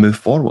move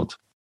forward.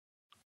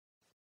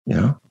 You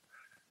know?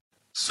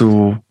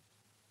 So,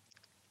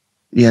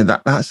 yeah,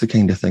 that's the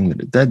kind of thing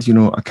that it did. You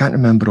know, I can't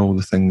remember all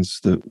the things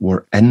that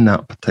were in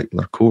that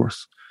particular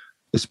course,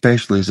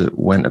 especially as it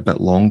went a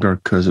bit longer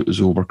because it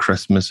was over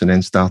Christmas and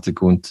then started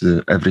going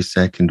to every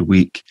second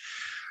week.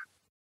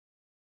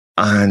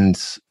 And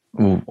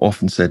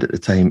often said at the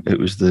time, it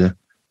was the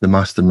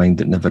mastermind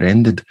that never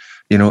ended.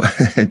 You know,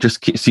 it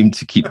just seemed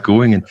to keep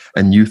going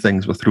and new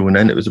things were thrown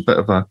in. It was a bit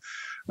of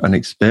an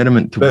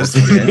experiment. That's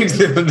the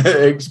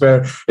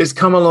experiment. It's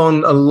come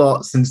along a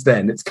lot since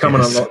then. It's come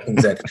on a lot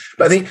since then.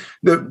 But I think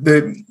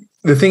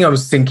the thing I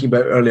was thinking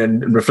about earlier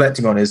and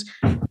reflecting on is,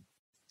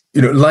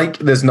 you know, like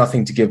there's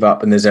nothing to give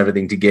up and there's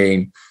everything to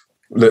gain.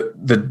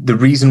 The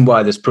reason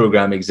why this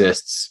program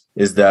exists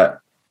is that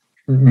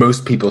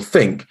most people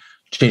think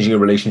changing a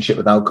relationship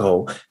with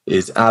alcohol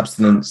is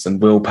abstinence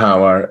and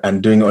willpower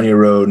and doing it on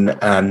your own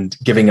and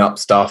giving up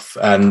stuff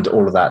and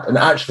all of that. And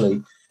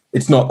actually,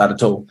 it's not that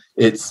at all.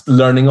 It's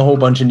learning a whole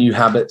bunch of new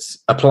habits,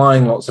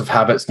 applying lots of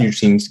habits, new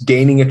routines,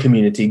 gaining a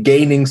community,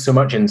 gaining so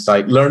much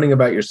insight, learning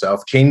about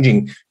yourself,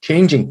 changing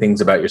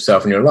things about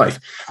yourself and your life.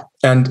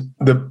 And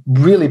the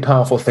really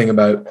powerful thing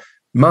about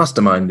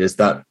Mastermind is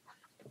that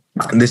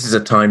this is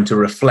a time to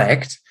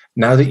reflect.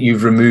 Now that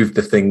you've removed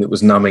the thing that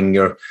was numbing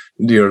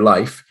your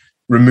life,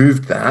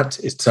 removed that,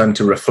 it's time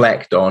to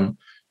reflect on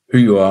who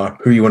you are,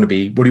 who you want to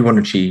be, what do you want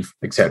to achieve,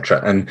 etc.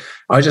 And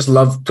I just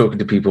love talking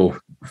to people,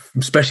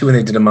 especially when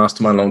they did a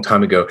mastermind a long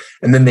time ago,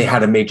 and then they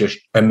had a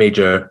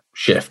major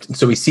shift. And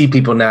so we see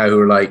people now who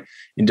are like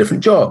in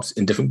different jobs,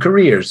 in different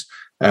careers,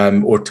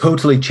 or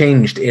totally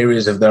changed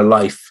areas of their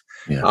life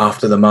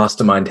after the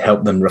mastermind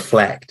helped them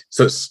reflect.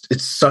 So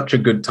it's such a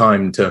good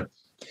time to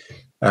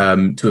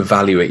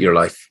evaluate your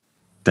life.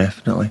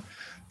 Definitely.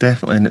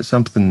 And it's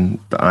something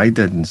that I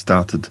did and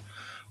started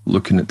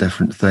looking at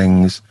different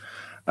things.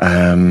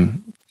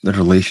 The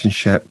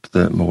relationship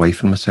that my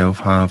wife and myself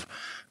have,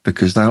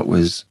 because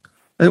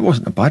it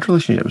wasn't a bad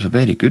relationship, it was a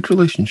very good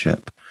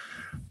relationship.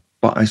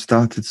 But I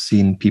started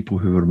seeing people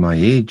who were my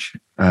age,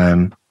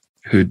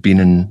 who'd been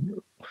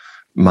in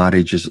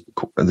marriages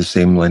the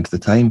same length of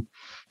time,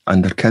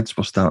 and their kids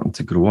were starting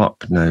to grow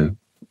up. Now,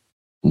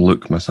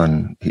 Luke, my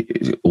son,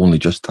 he only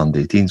just turned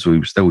 18, so he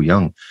was still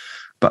young.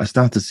 But I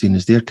started seeing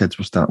as their kids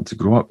were starting to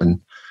grow up, and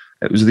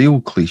it was the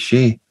old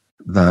cliche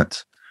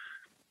that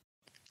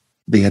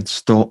they had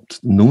stopped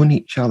knowing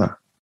each other.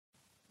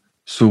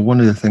 So one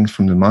of the things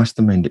from the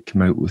mastermind that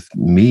came out with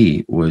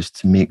me was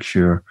to make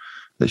sure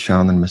that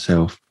Sharon and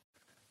myself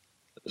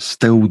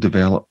still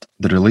developed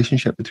the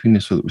relationship between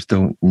us so that we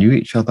still knew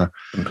each other.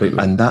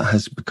 Completely. And that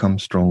has become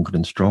stronger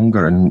and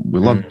stronger. And we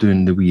love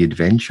doing the wee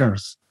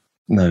adventures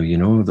now, you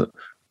know,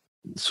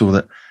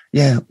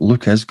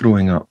 Luke is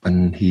growing up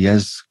and he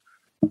is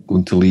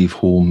going to leave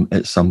home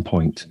at some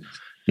point,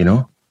 you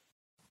know,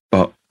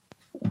 but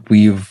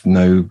we've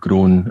now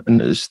grown, and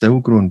it's still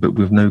grown, but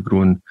we've now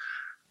grown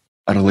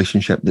a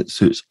relationship that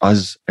suits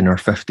us in our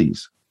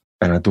 50s.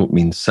 And I don't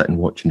mean sitting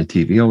watching the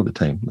TV all the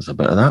time. There's a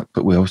bit of that,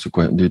 but we also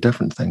go out and do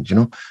different things, you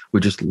know.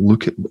 We just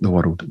look at the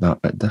world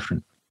that bit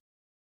different.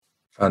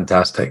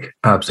 Fantastic.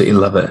 Absolutely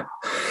love it.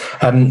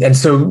 And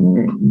so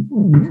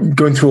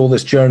going through all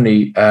this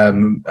journey,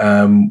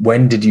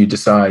 when did you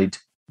decide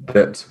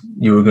that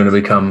you were going to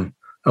become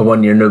a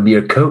 1 year no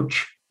beer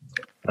coach?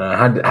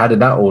 How did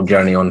that whole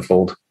journey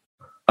unfold?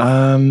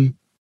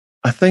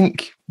 I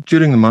think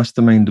during the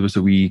mastermind, there was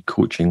a wee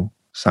coaching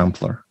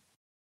sampler,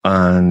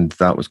 and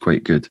that was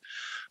quite good.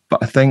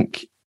 But I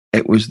think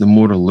it was the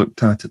more I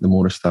looked at it, the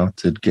more I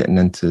started getting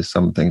into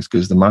some things,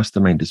 because the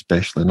mastermind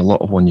especially, and a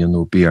lot of 1 year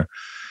no beer,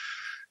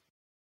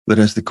 there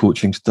is the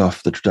coaching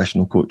stuff, the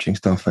traditional coaching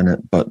stuff in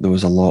it, but there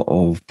was a lot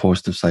of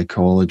positive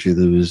psychology,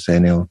 there was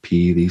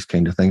NLP, these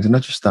kind of things, and I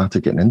just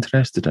started getting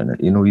interested in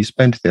it. You know, you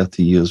spend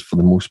 30 years for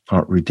the most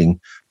part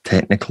reading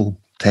technical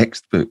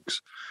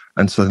textbooks,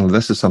 and suddenly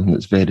this is something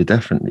that's very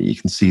different, that you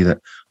can see that,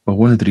 well,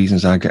 one of the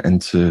reasons I got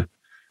into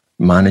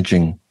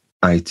managing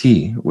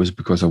IT was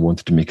because I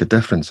wanted to make a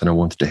difference and I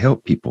wanted to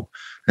help people.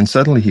 And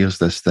suddenly here's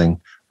this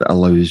thing that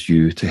allows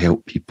you to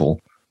help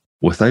people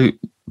without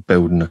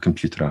building a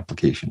computer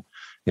application,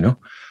 you know?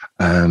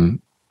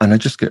 And I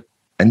just get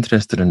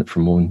interested in it for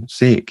my own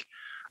sake.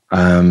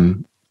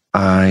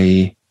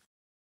 I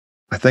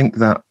think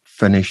that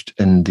finished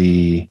in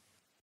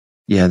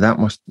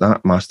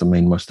that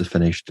mastermind must have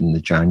finished in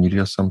the January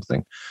or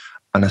something.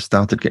 And I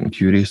started getting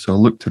curious. So I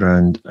looked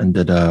around and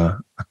did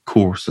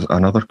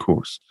another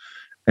course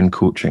in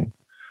coaching.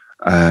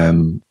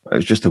 It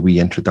was just a wee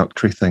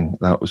introductory thing.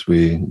 That was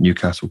with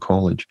Newcastle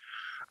College.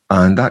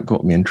 And that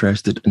got me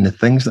interested in the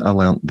things that I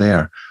learnt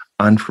there,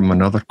 and from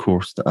another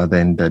course that I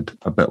then did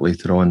a bit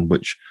later on,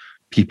 which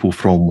people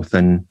from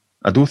within,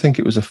 I don't think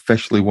it was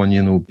officially 1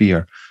 Year No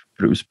Beer,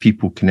 but it was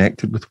people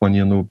connected with 1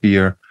 Year No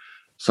Beer.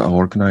 So I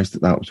organised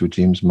it. That was with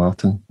James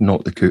Martin,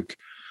 not the cook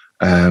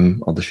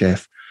or the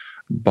chef,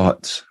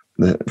 but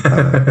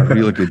a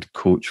really good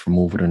coach from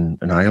over in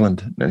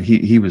Ireland. And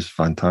he was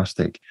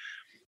fantastic.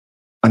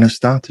 And I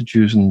started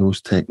using those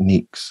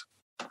techniques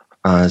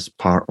as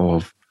part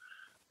of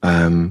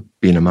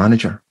being a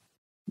manager,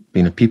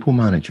 being a people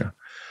manager.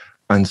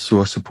 And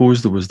so I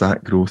suppose there was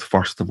that growth,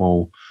 first of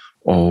all,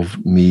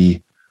 of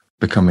me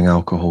becoming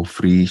alcohol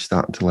free,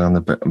 starting to learn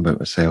a bit about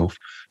myself,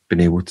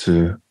 being able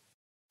to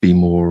be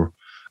more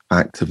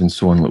active and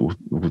so on, like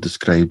we've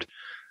described.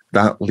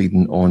 That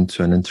leading on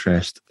to an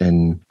interest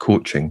in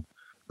coaching,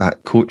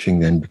 that coaching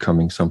then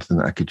becoming something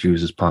that I could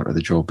use as part of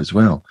the job as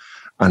well.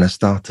 And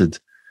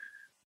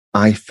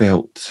I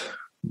felt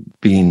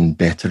being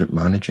better at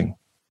managing,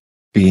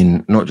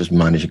 being not just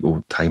managing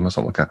time or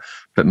something like that,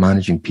 but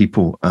managing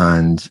people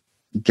and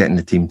getting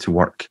the team to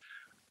work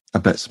a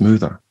bit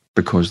smoother,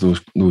 because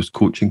those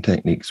coaching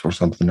techniques were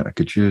something that I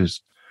could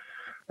use.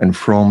 And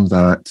from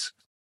that,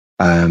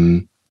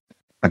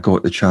 I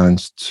got the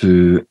chance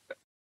to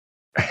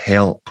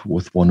help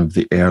with one of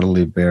the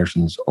early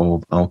versions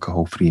of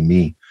Alcohol Free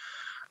Me.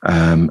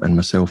 And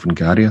myself and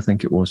Gary, I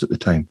think it was at the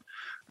time,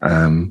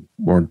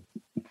 were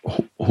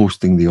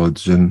hosting the odd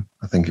Zoom,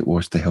 I think it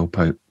was, to help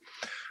out.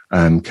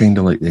 Kind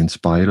of like the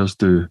Inspirers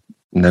do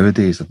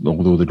nowadays,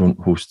 although they don't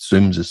host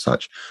Zooms as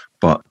such,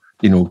 but,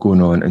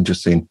 going on and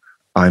just saying,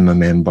 I'm a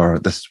member,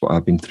 this is what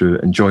I've been through,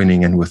 and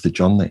joining in with the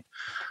journey.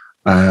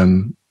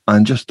 And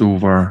just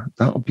over,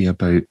 that'll be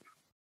about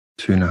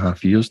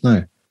 2.5 years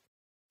now.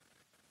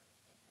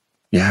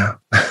 Yeah,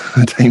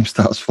 the time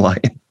starts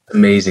flying.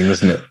 Amazing,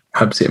 isn't it?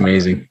 Absolutely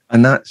amazing.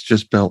 And that's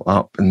just built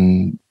up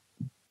and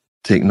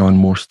taking on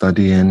more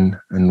studying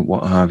and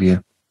what have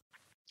you,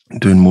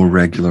 doing more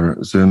regular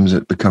Zooms,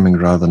 it becoming,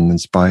 rather than an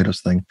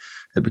Inspirers thing,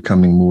 it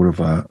becoming more of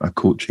a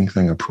coaching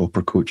thing, a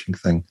proper coaching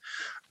thing,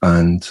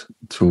 and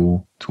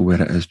to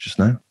where it is just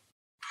now.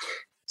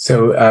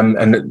 So,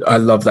 and I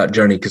love that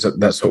journey, because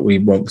that's what we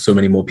want. So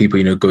many more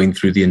people, going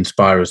through the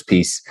Inspirers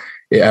piece,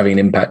 it having an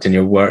impact in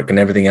your work and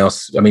everything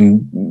else. I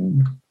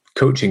mean,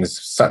 coaching is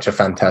such a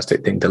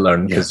fantastic thing to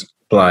learn, because you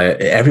apply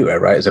it everywhere,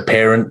 right? As a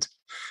parent,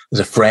 as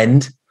a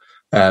friend,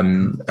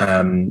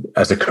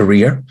 as a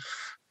career,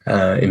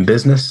 in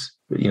business,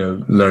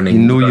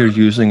 learning. You're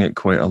using it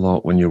quite a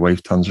lot when your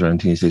wife turns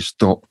around to you and says,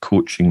 "Stop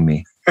coaching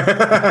me."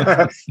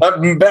 That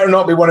better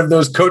not be one of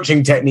those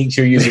coaching techniques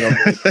you're using on.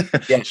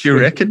 Yeah, she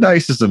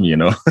recognises them,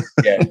 Yeah,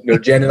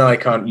 Jen and I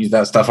can't use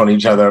that stuff on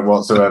each other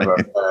whatsoever.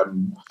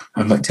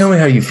 I'm like, tell me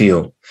how you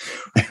feel.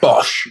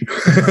 Bosh.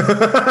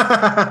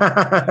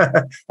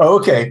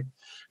 Okay.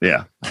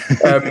 Yeah.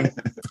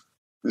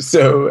 It's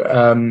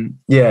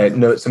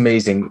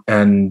amazing.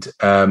 And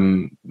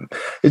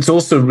it's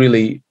also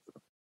really,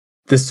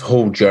 this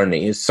whole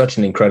journey is such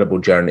an incredible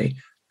journey.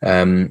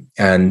 And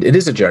it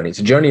is a journey. It's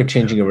a journey of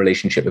changing a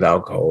relationship with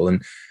alcohol.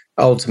 And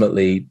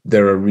ultimately,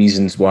 there are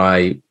reasons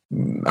why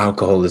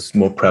alcohol is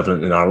more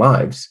prevalent in our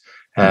lives.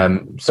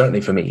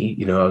 Certainly for me,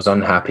 I was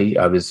unhappy.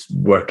 I was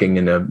working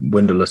in a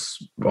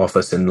windowless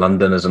office in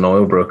London as an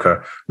oil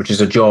broker, which is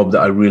a job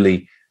that I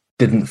really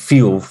didn't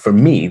feel, for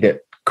me,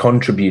 that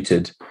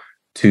contributed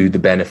to the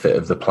benefit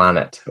of the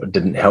planet or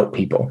didn't help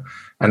people.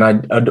 And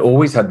I'd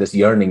always had this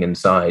yearning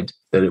inside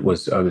that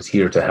I was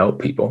here to help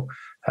people.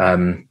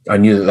 I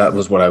knew that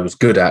was what I was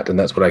good at, and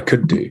that's what I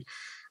could do.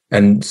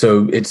 And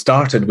so it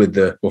started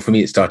for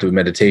me, it started with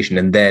meditation,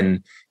 and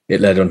then it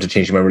led on to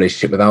changing my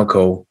relationship with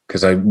alcohol,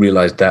 because I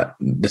realized that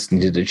this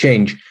needed to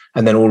change.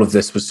 And then all of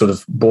this was sort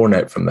of born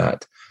out from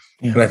that.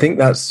 Yeah. And I think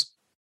this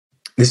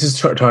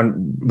is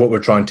what we're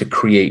trying to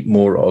create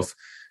more of,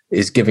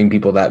 is giving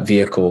people that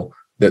vehicle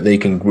that they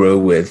can grow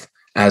with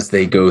as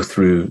they go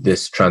through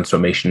this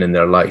transformation in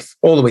their life,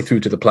 all the way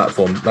through to the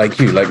platform like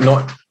you. Like,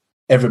 not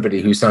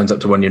everybody who signs up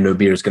to 1 Year No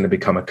Beer is going to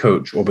become a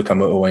coach or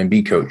become an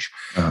OMB coach.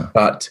 Uh-huh.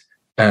 But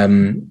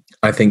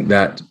I think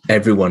that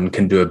everyone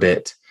can do a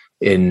bit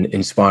in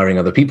inspiring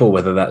other people,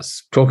 whether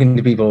that's talking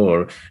to people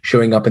or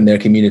showing up in their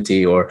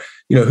community, or,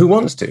 who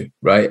wants to,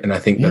 right? And I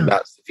think that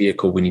that's the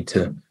vehicle we need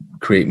to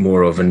create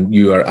more of. And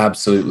you are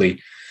absolutely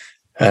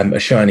a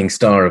shining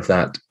star of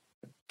that.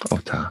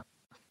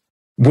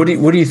 What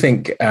do you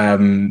think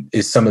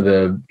is some of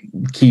the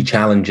key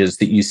challenges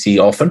that you see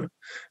often?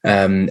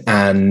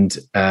 And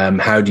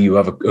how do you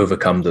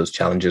overcome those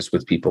challenges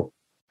with people?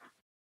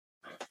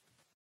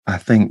 I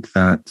think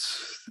that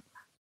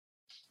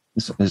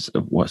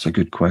what's a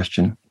good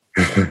question.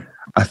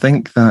 I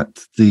think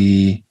that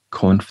the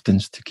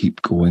confidence to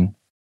keep going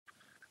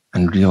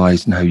and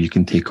realizing how you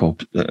can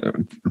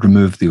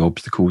remove the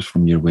obstacles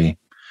from your way.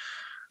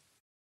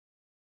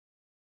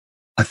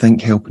 I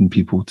think helping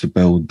people to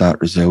build that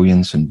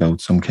resilience and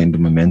build some kind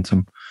of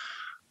momentum,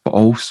 but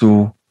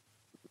also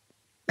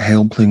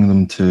helping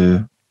them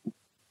to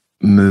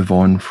move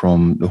on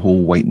from the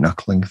whole white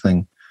knuckling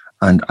thing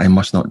and I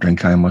must not drink,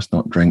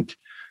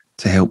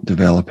 to help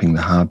developing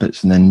the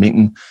habits and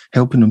then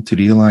helping them to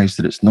realize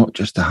that it's not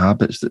just the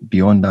habits, that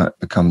beyond that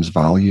becomes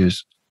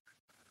values.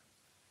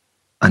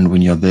 And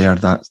when you're there,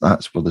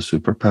 that's where the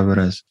superpower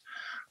is.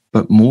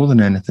 But more than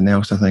anything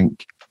else, I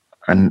think,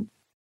 and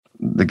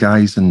the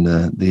guys in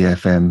the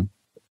FM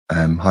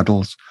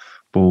huddles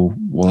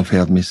will have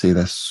heard me say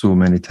this so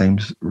many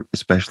times,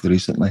 especially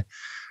recently,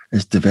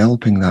 is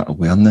developing that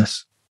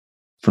awareness.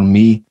 For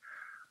me,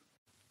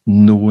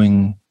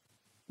 knowing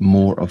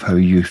more of how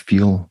you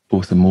feel,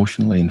 both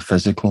emotionally and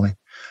physically,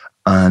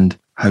 and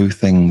how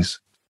things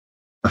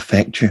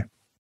affect you.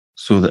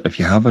 So that if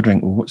you have a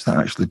drink, well, what's that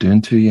actually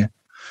doing to you?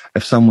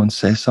 If someone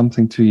says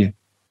something to you,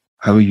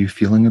 how are you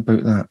feeling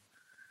about that?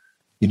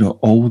 You know,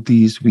 all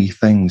these wee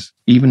things,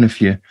 even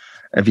if you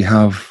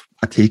have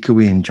a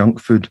takeaway and junk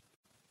food,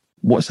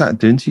 what's that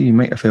doing to you? You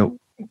might have felt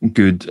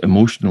good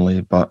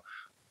emotionally, but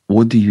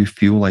what do you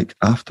feel like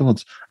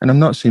afterwards? And I'm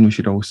not saying we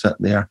should all sit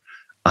there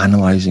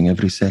analysing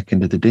every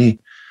second of the day,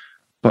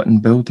 but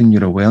in building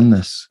your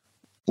awareness,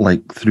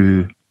 like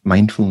through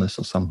mindfulness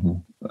or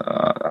something,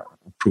 a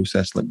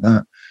process like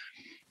that,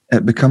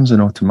 it becomes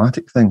an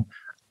automatic thing.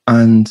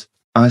 And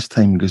as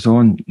time goes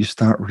on, you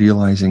start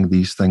realising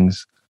these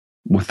things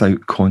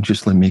without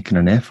consciously making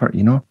an effort,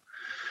 you know?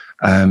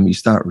 You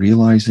start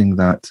realising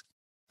that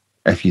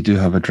if you do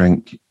have a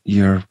drink,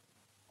 you're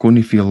going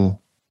to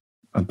feel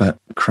a bit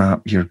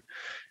crap.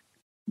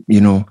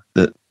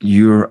 That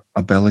your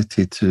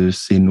ability to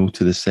say no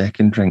to the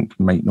second drink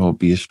might not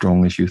be as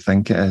strong as you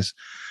think it is.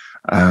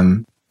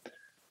 Right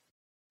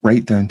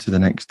down to the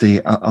next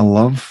day. I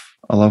love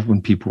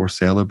when people are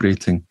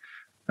celebrating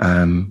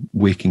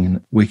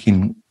wakening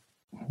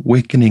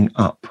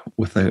up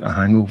without a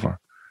hangover.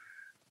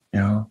 You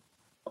know,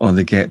 or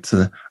they get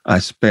to. I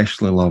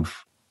especially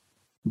love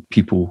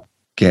people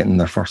getting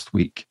their first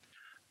week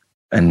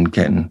and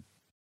getting,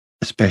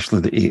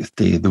 especially the 8th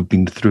day. They've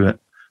been through it.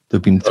 They've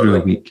been through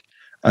a week.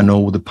 And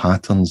all the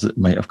patterns that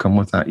might have come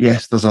with that.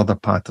 Yes, there's other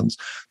patterns.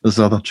 There's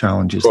other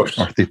challenges, like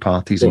birthday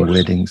parties and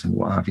weddings and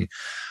what have you.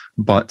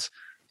 But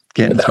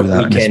getting through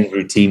that weekend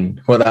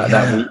routine,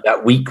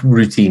 that week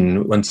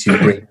routine. Once you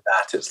bring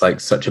that, it's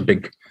like such a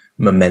big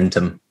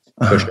momentum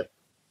pusher.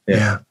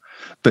 Yeah.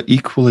 But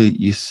equally,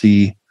 you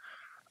see,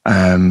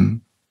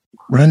 round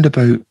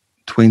about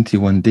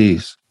 21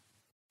 days,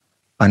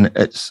 and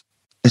it's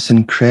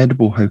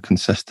incredible how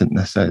consistent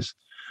this is.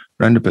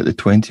 Round about the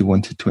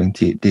 21 to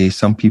 28 days,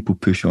 some people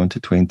push on to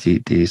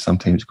 28 days,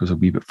 sometimes it goes a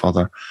wee bit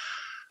further.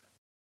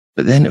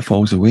 But then it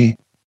falls away,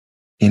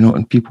 you know,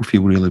 and people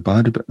feel really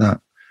bad about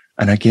that.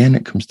 And again,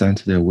 it comes down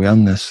to the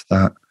awareness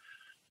that,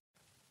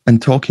 in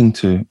talking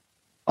to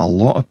a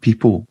lot of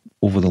people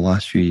over the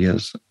last few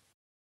years,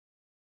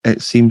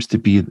 it seems to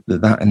be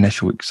that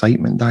initial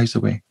excitement dies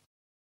away,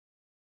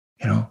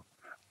 you know.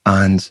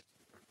 And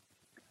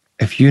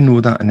if you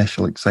know that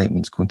initial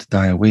excitement's going to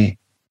die away,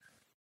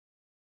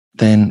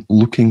 then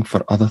looking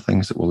for other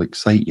things that will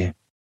excite you,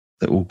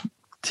 that will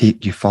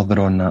take you further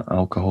on that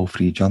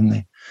alcohol-free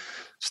journey.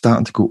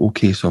 Starting to go,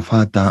 okay, so I've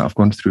had that, I've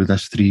gone through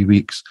this 3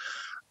 weeks.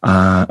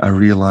 I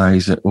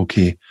realise that,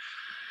 okay,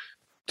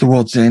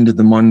 towards the end of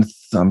the month,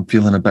 I'm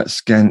feeling a bit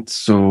skint,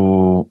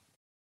 so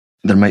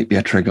there might be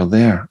a trigger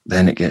there.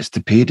 Then it gets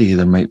to payday,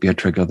 there might be a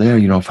trigger there.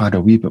 You know, I've had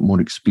a wee bit more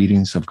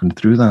experience, I've gone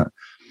through that.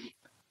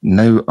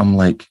 Now I'm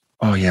like,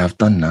 oh yeah, I've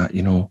done that,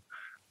 you know.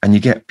 And you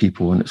get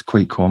people, and it's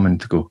quite common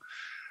to go,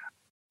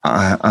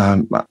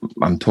 I'm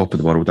top of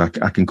the world, I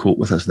can cope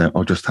with this now,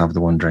 I'll just have the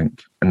one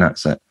drink, and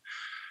that's it.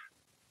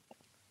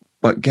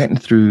 But getting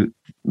through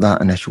that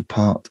initial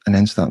part and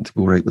then starting to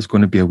go, right, there's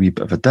going to be a wee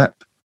bit of a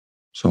dip,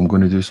 so I'm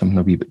going to do something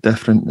a wee bit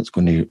different that's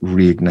going to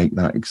reignite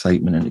that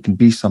excitement. And it can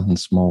be something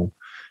small,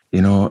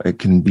 you know, it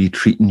can be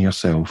treating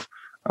yourself,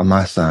 a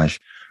massage,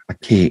 a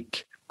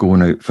cake,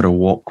 going out for a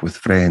walk with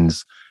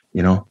friends,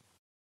 you know,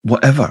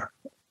 whatever.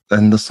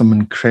 And there's some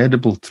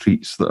incredible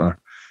treats that are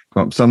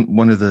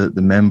one of the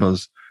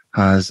members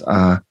has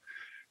a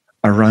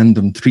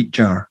random treat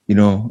jar, you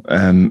know,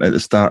 at the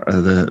start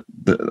of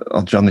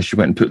our journey. She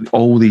went and put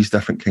all these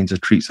different kinds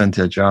of treats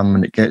into a jar, and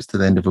when it gets to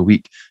the end of a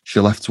week, she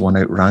lifts one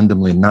out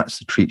randomly, and that's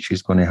the treat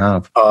she's going to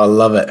have. Oh, I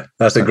love it.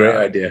 That's a great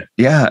idea.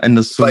 Yeah, and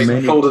there's so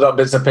many folded up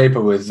bits of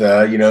paper with,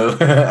 you know,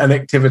 an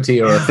activity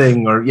or a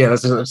thing, or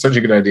that's such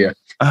a good idea.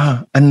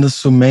 And there's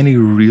so many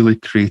really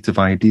creative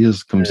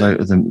ideas comes out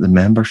of the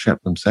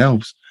membership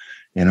themselves,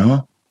 you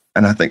know.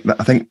 And I think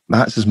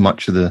that's as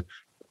much of the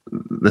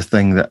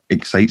thing that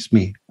excites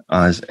me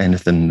as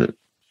anything that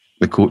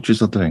the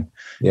coaches are doing.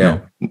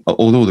 Yeah. You know,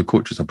 although the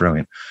coaches are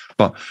brilliant,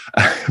 but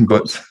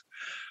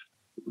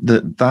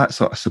that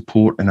sort of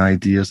support and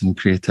ideas and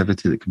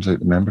creativity that comes out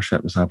of the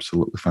membership is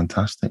absolutely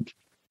fantastic.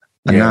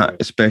 And that,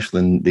 especially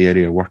in the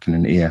area of working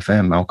in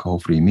AFM, Alcohol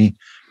Free Me,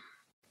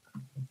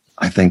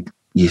 I think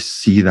you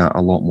see that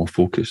a lot more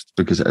focused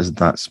because it is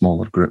that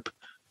smaller group.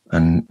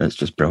 and it's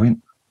just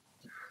brilliant.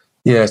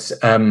 Yes.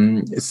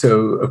 So,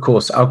 of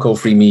course,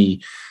 Alcohol-Free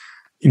Me,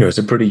 it's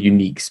a pretty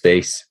unique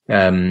space.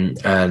 And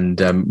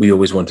we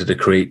always wanted to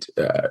create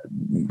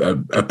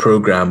a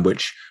program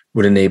which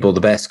would enable the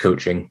best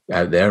coaching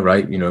out there,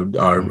 right?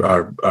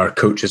 Our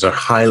coaches are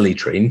highly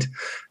trained.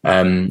 We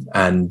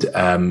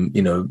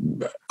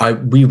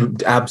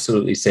would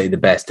absolutely say the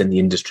best in the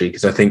industry,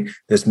 because I think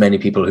there's many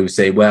people who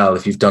say, well,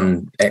 if you've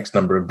done X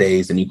number of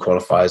days, then you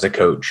qualify as a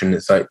coach. And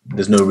it's like,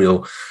 there's no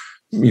real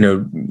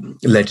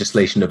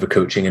legislation over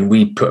coaching, and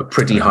we put a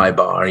pretty high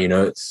bar.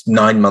 It's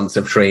 9 months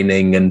of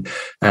training and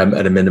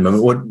at a minimum,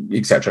 or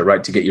etc.,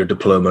 right, to get your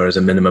diploma as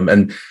a minimum.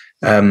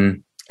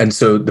 And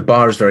so the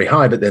bar is very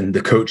high, but then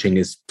the coaching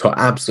is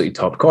absolutely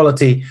top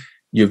quality.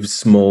 You have a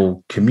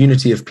small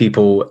community of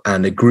people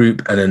and a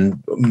group, and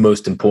then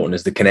most important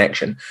is the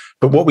connection.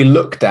 But what we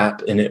looked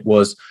at in it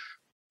was,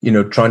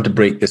 trying to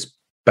break this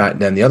back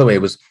down the other way,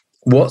 was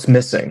what's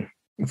missing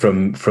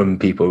from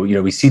people.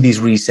 We see these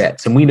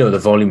resets, and we know the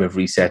volume of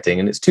resetting,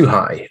 and it's too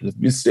high.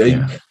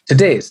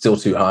 Today it's still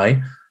too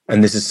high,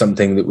 and this is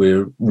something that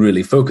we're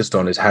really focused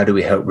on, is how do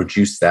we help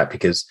reduce that?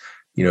 Because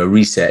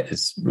reset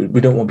is, we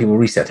don't want people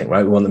resetting,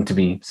 right? We want them to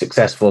be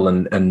successful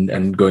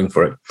and going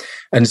for it.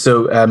 And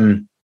so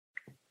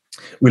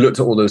we looked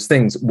at all those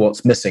things.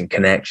 What's missing?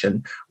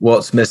 Connection.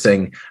 What's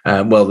missing?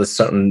 There's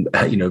certain,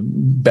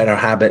 better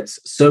habits.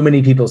 So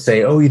many people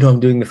say, oh, I'm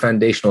doing the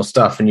foundational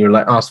stuff. And you're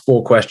like, ask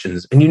 4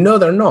 questions. And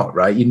they're not,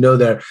 right?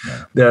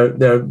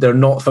 They're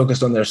not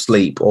focused on their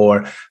sleep,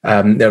 or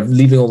they're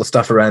leaving all the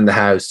stuff around the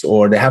house,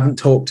 or they haven't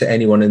talked to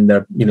anyone in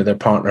their, their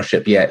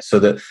partnership yet. So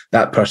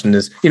that person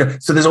is,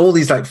 so there's all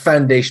these like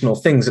foundational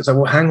things. It's like,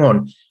 well, hang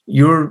on,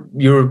 you're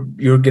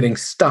getting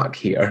stuck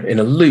here in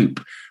a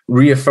loop,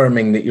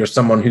 reaffirming that you're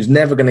someone who's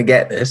never going to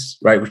get this,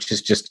 right? Which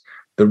is just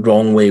the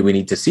wrong way we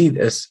need to see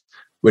this,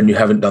 when you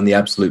haven't done the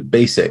absolute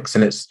basics.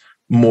 And it's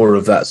more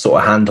of that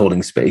sort of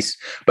hand-holding space.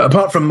 But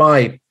apart from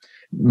my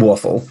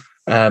waffle,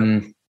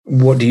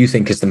 what do you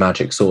think is the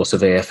magic sauce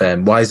of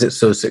AFM? Why is it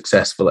so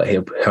successful at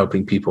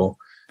helping people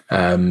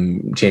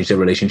change their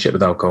relationship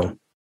with alcohol?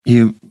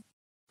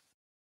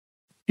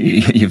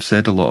 You've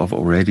said a lot of it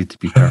already, to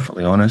be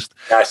perfectly honest.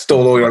 I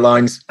stole all your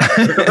lines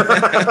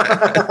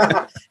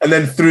and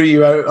then threw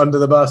you out under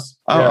the bus.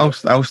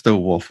 I'll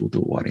still waffle,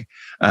 don't worry.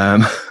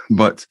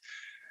 But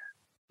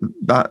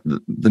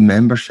the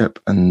membership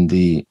and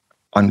the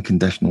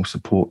unconditional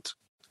support,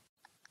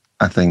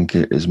 I think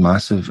it is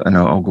massive. And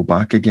I'll go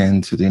back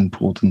again to the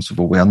importance of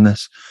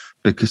awareness,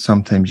 because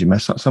sometimes you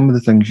miss out. Some of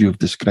the things you've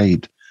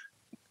described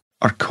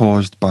are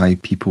caused by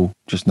people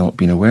just not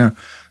being aware.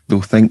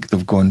 They'll think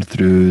they've gone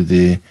through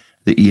the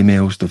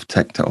emails, they've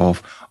ticked it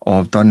off. Oh,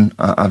 I've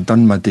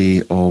done my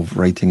day of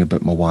writing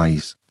about my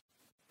whys.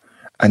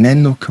 And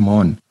then they'll come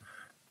on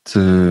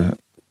to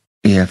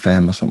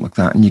AFM or something like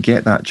that, and you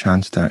get that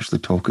chance to actually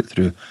talk it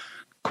through.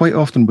 Quite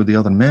often with the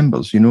other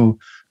members,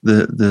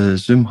 the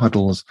Zoom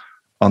huddles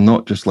are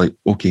not just like,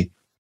 okay,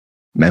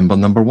 member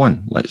number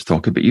 1, let's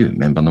talk about you.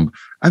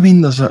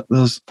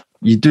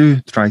 You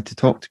do try to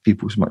talk to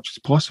people as much as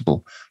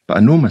possible, but I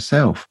know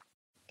myself,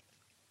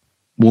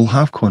 we'll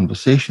have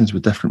conversations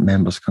with different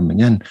members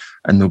coming in,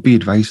 and there'll be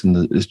advice, and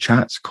there's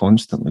chats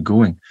constantly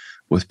going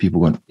with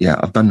people going, yeah,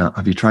 I've done that.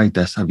 Have you tried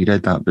this? Have you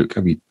read that book?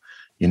 Have you,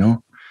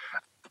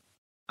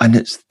 And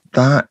it's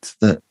that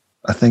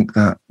I think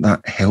that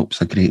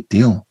helps a great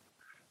deal,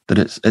 that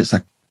it's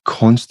a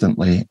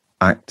constantly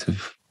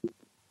active,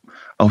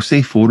 I'll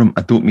say forum.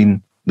 I don't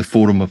mean the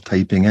forum of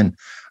typing in.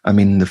 I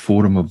mean the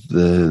forum of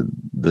the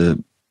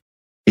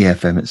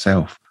AFM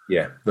itself.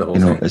 Yeah, the whole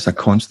thing. It's a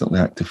constantly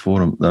active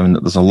forum. I mean,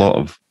 there's a lot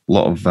of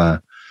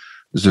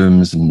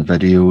Zooms and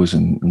videos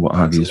and what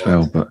have you as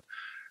well. But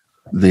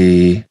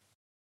the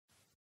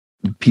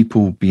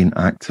people being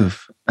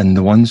active, and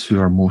the ones who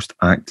are most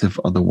active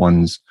are the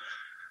ones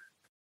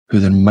who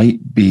there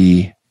might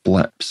be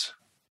blips,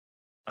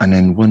 and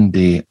then one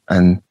day,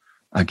 and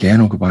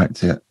again, I'll go back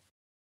to it.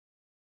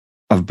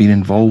 I've been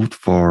involved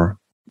for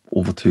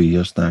over 2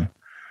 years now,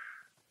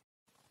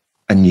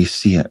 and you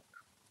see it.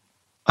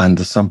 And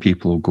there's some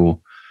people who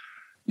go,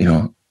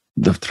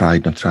 they've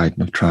tried and tried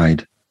and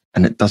tried,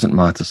 and it doesn't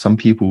matter. Some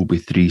people will be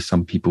 3,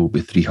 some people will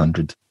be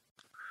 300,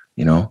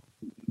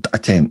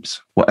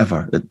 attempts,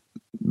 whatever.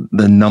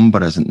 The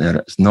number isn't there.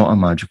 It's not a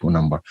magical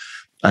number.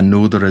 I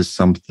know there's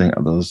some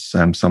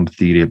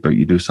theory about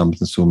you do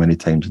something so many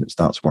times and it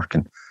starts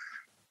working.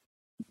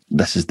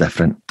 This is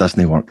different.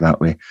 Doesn't work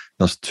that way.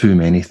 There's too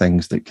many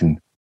things that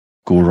can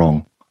go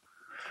wrong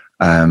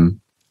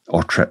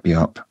or trip you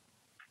up.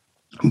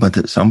 But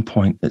at some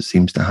point it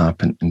seems to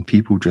happen, and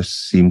people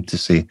just seem to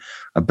say,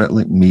 a bit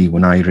like me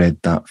when I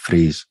read that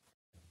phrase,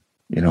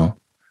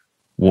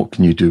 what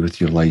can you do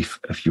with your life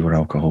if you were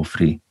alcohol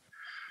free?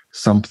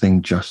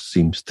 Something just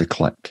seems to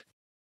click.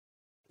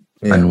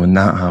 Yeah. And when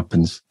that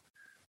happens,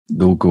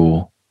 they'll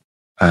go,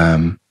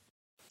 I'm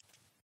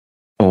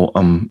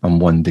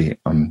 1 day,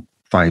 I'm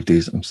 5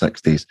 days, I'm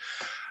 6 days.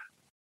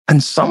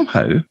 And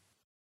somehow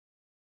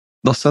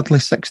they're suddenly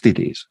 60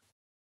 days.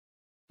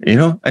 You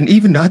know, and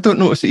even I don't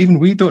notice it, even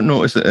we don't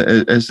notice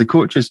it as the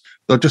coaches.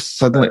 They're just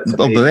suddenly,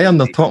 they're there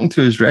and they're talking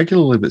to us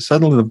regularly, but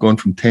suddenly they've gone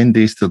from 10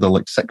 days to they're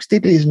like 60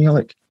 days. And you're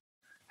like,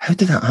 how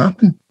did that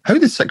happen? How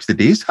did 60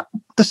 days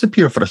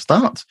disappear for a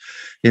start?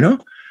 You know?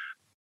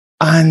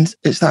 And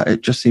it's that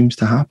it just seems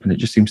to happen. It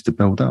just seems to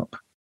build up.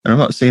 And I'm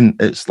not saying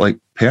it's like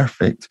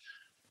perfect,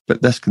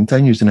 but this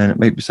continues and then it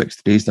might be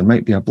 60 days. There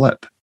might be a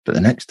blip, but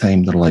the next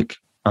time they're like,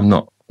 I'm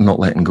not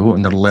letting go,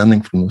 and they're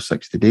learning from those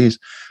 60 days.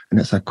 And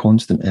it's a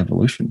constant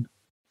evolution,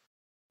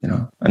 you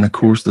know. And of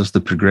course, there's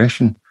the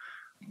progression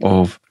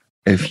of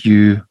if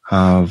you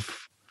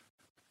have,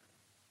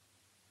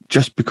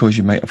 just because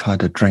you might have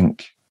had a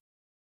drink,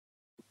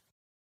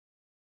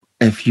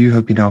 if you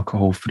have been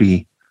alcohol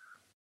free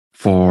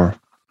for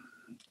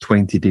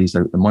 20 days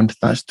out the month,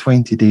 that's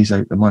 20 days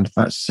out the month.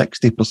 That's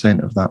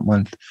 60% of that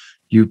month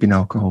you've been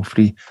alcohol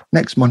free.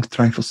 Next month,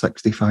 try for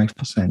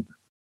 65%.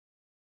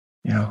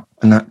 You know,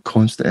 and that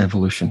constant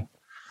evolution.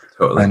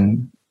 Totally.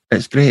 And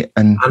it's great.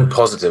 And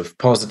positive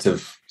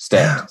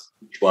steps.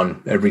 Yeah. Each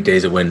one, every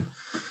day's a win.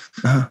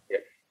 Uh-huh.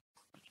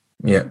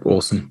 Yeah,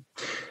 awesome.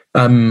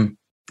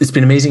 It's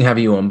been amazing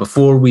having you on.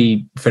 Before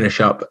we finish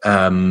up,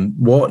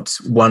 what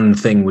one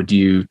thing would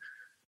you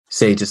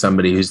say to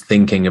somebody who's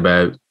thinking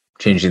about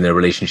changing their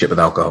relationship with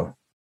alcohol?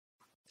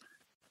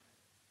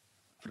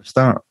 For a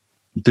start,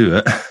 do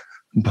it,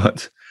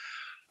 but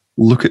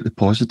look at the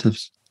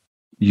positives.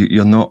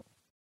 You're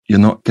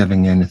not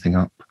giving anything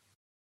up.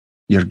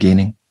 You're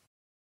gaining.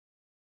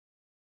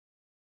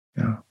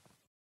 Yeah.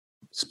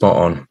 Spot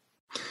on.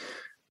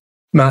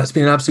 Matt, it's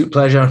been an absolute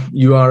pleasure.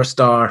 You are a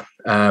star.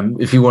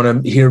 If you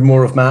want to hear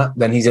more of Matt,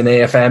 then he's in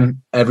AFM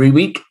every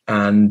week.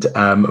 And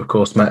of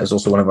course, Matt is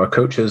also one of our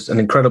coaches. An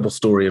incredible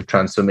story of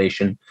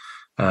transformation.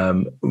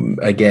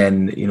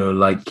 Again, you know,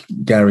 like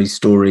Gary's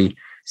story,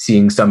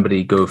 seeing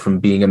somebody go from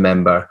being a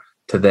member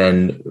to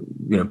then,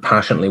 you know,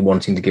 passionately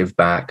wanting to give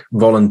back,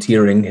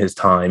 volunteering his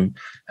time,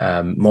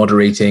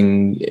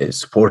 moderating,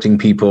 supporting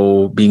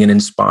people, being an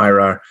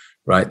inspirer,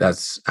 right?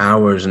 That's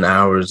hours and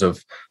hours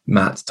of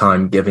Matt's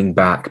time giving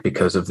back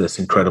because of this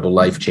incredible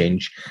life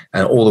change,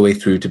 and all the way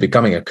through to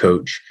becoming a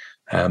coach,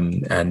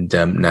 and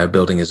now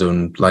building his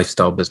own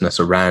lifestyle business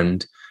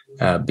around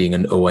being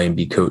an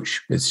OIMB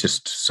coach. It's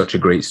just such a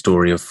great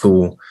story of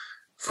full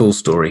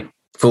story,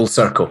 full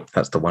circle.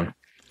 That's the one.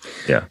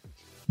 Yeah.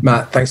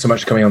 Matt, thanks so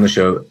much for coming on the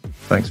show.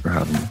 Thanks for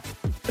having me.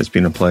 It's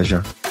been a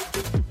pleasure.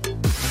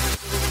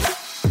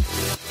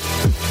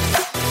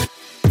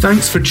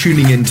 Thanks for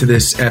tuning into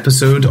this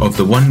episode of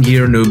the 1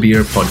 Year No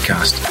Beer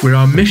podcast, where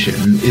our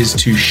mission is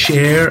to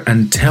share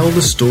and tell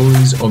the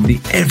stories of the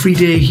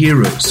everyday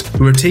heroes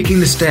who are taking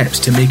the steps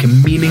to make a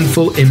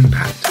meaningful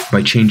impact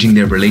by changing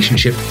their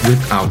relationship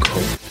with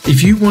alcohol.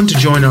 If you want to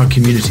join our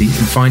community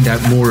and find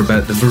out more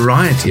about the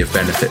variety of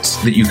benefits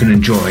that you can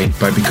enjoy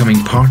by becoming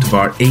part of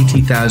our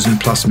 80,000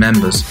 plus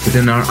members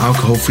within our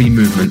alcohol-free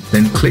movement,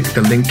 then click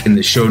the link in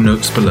the show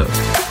notes below.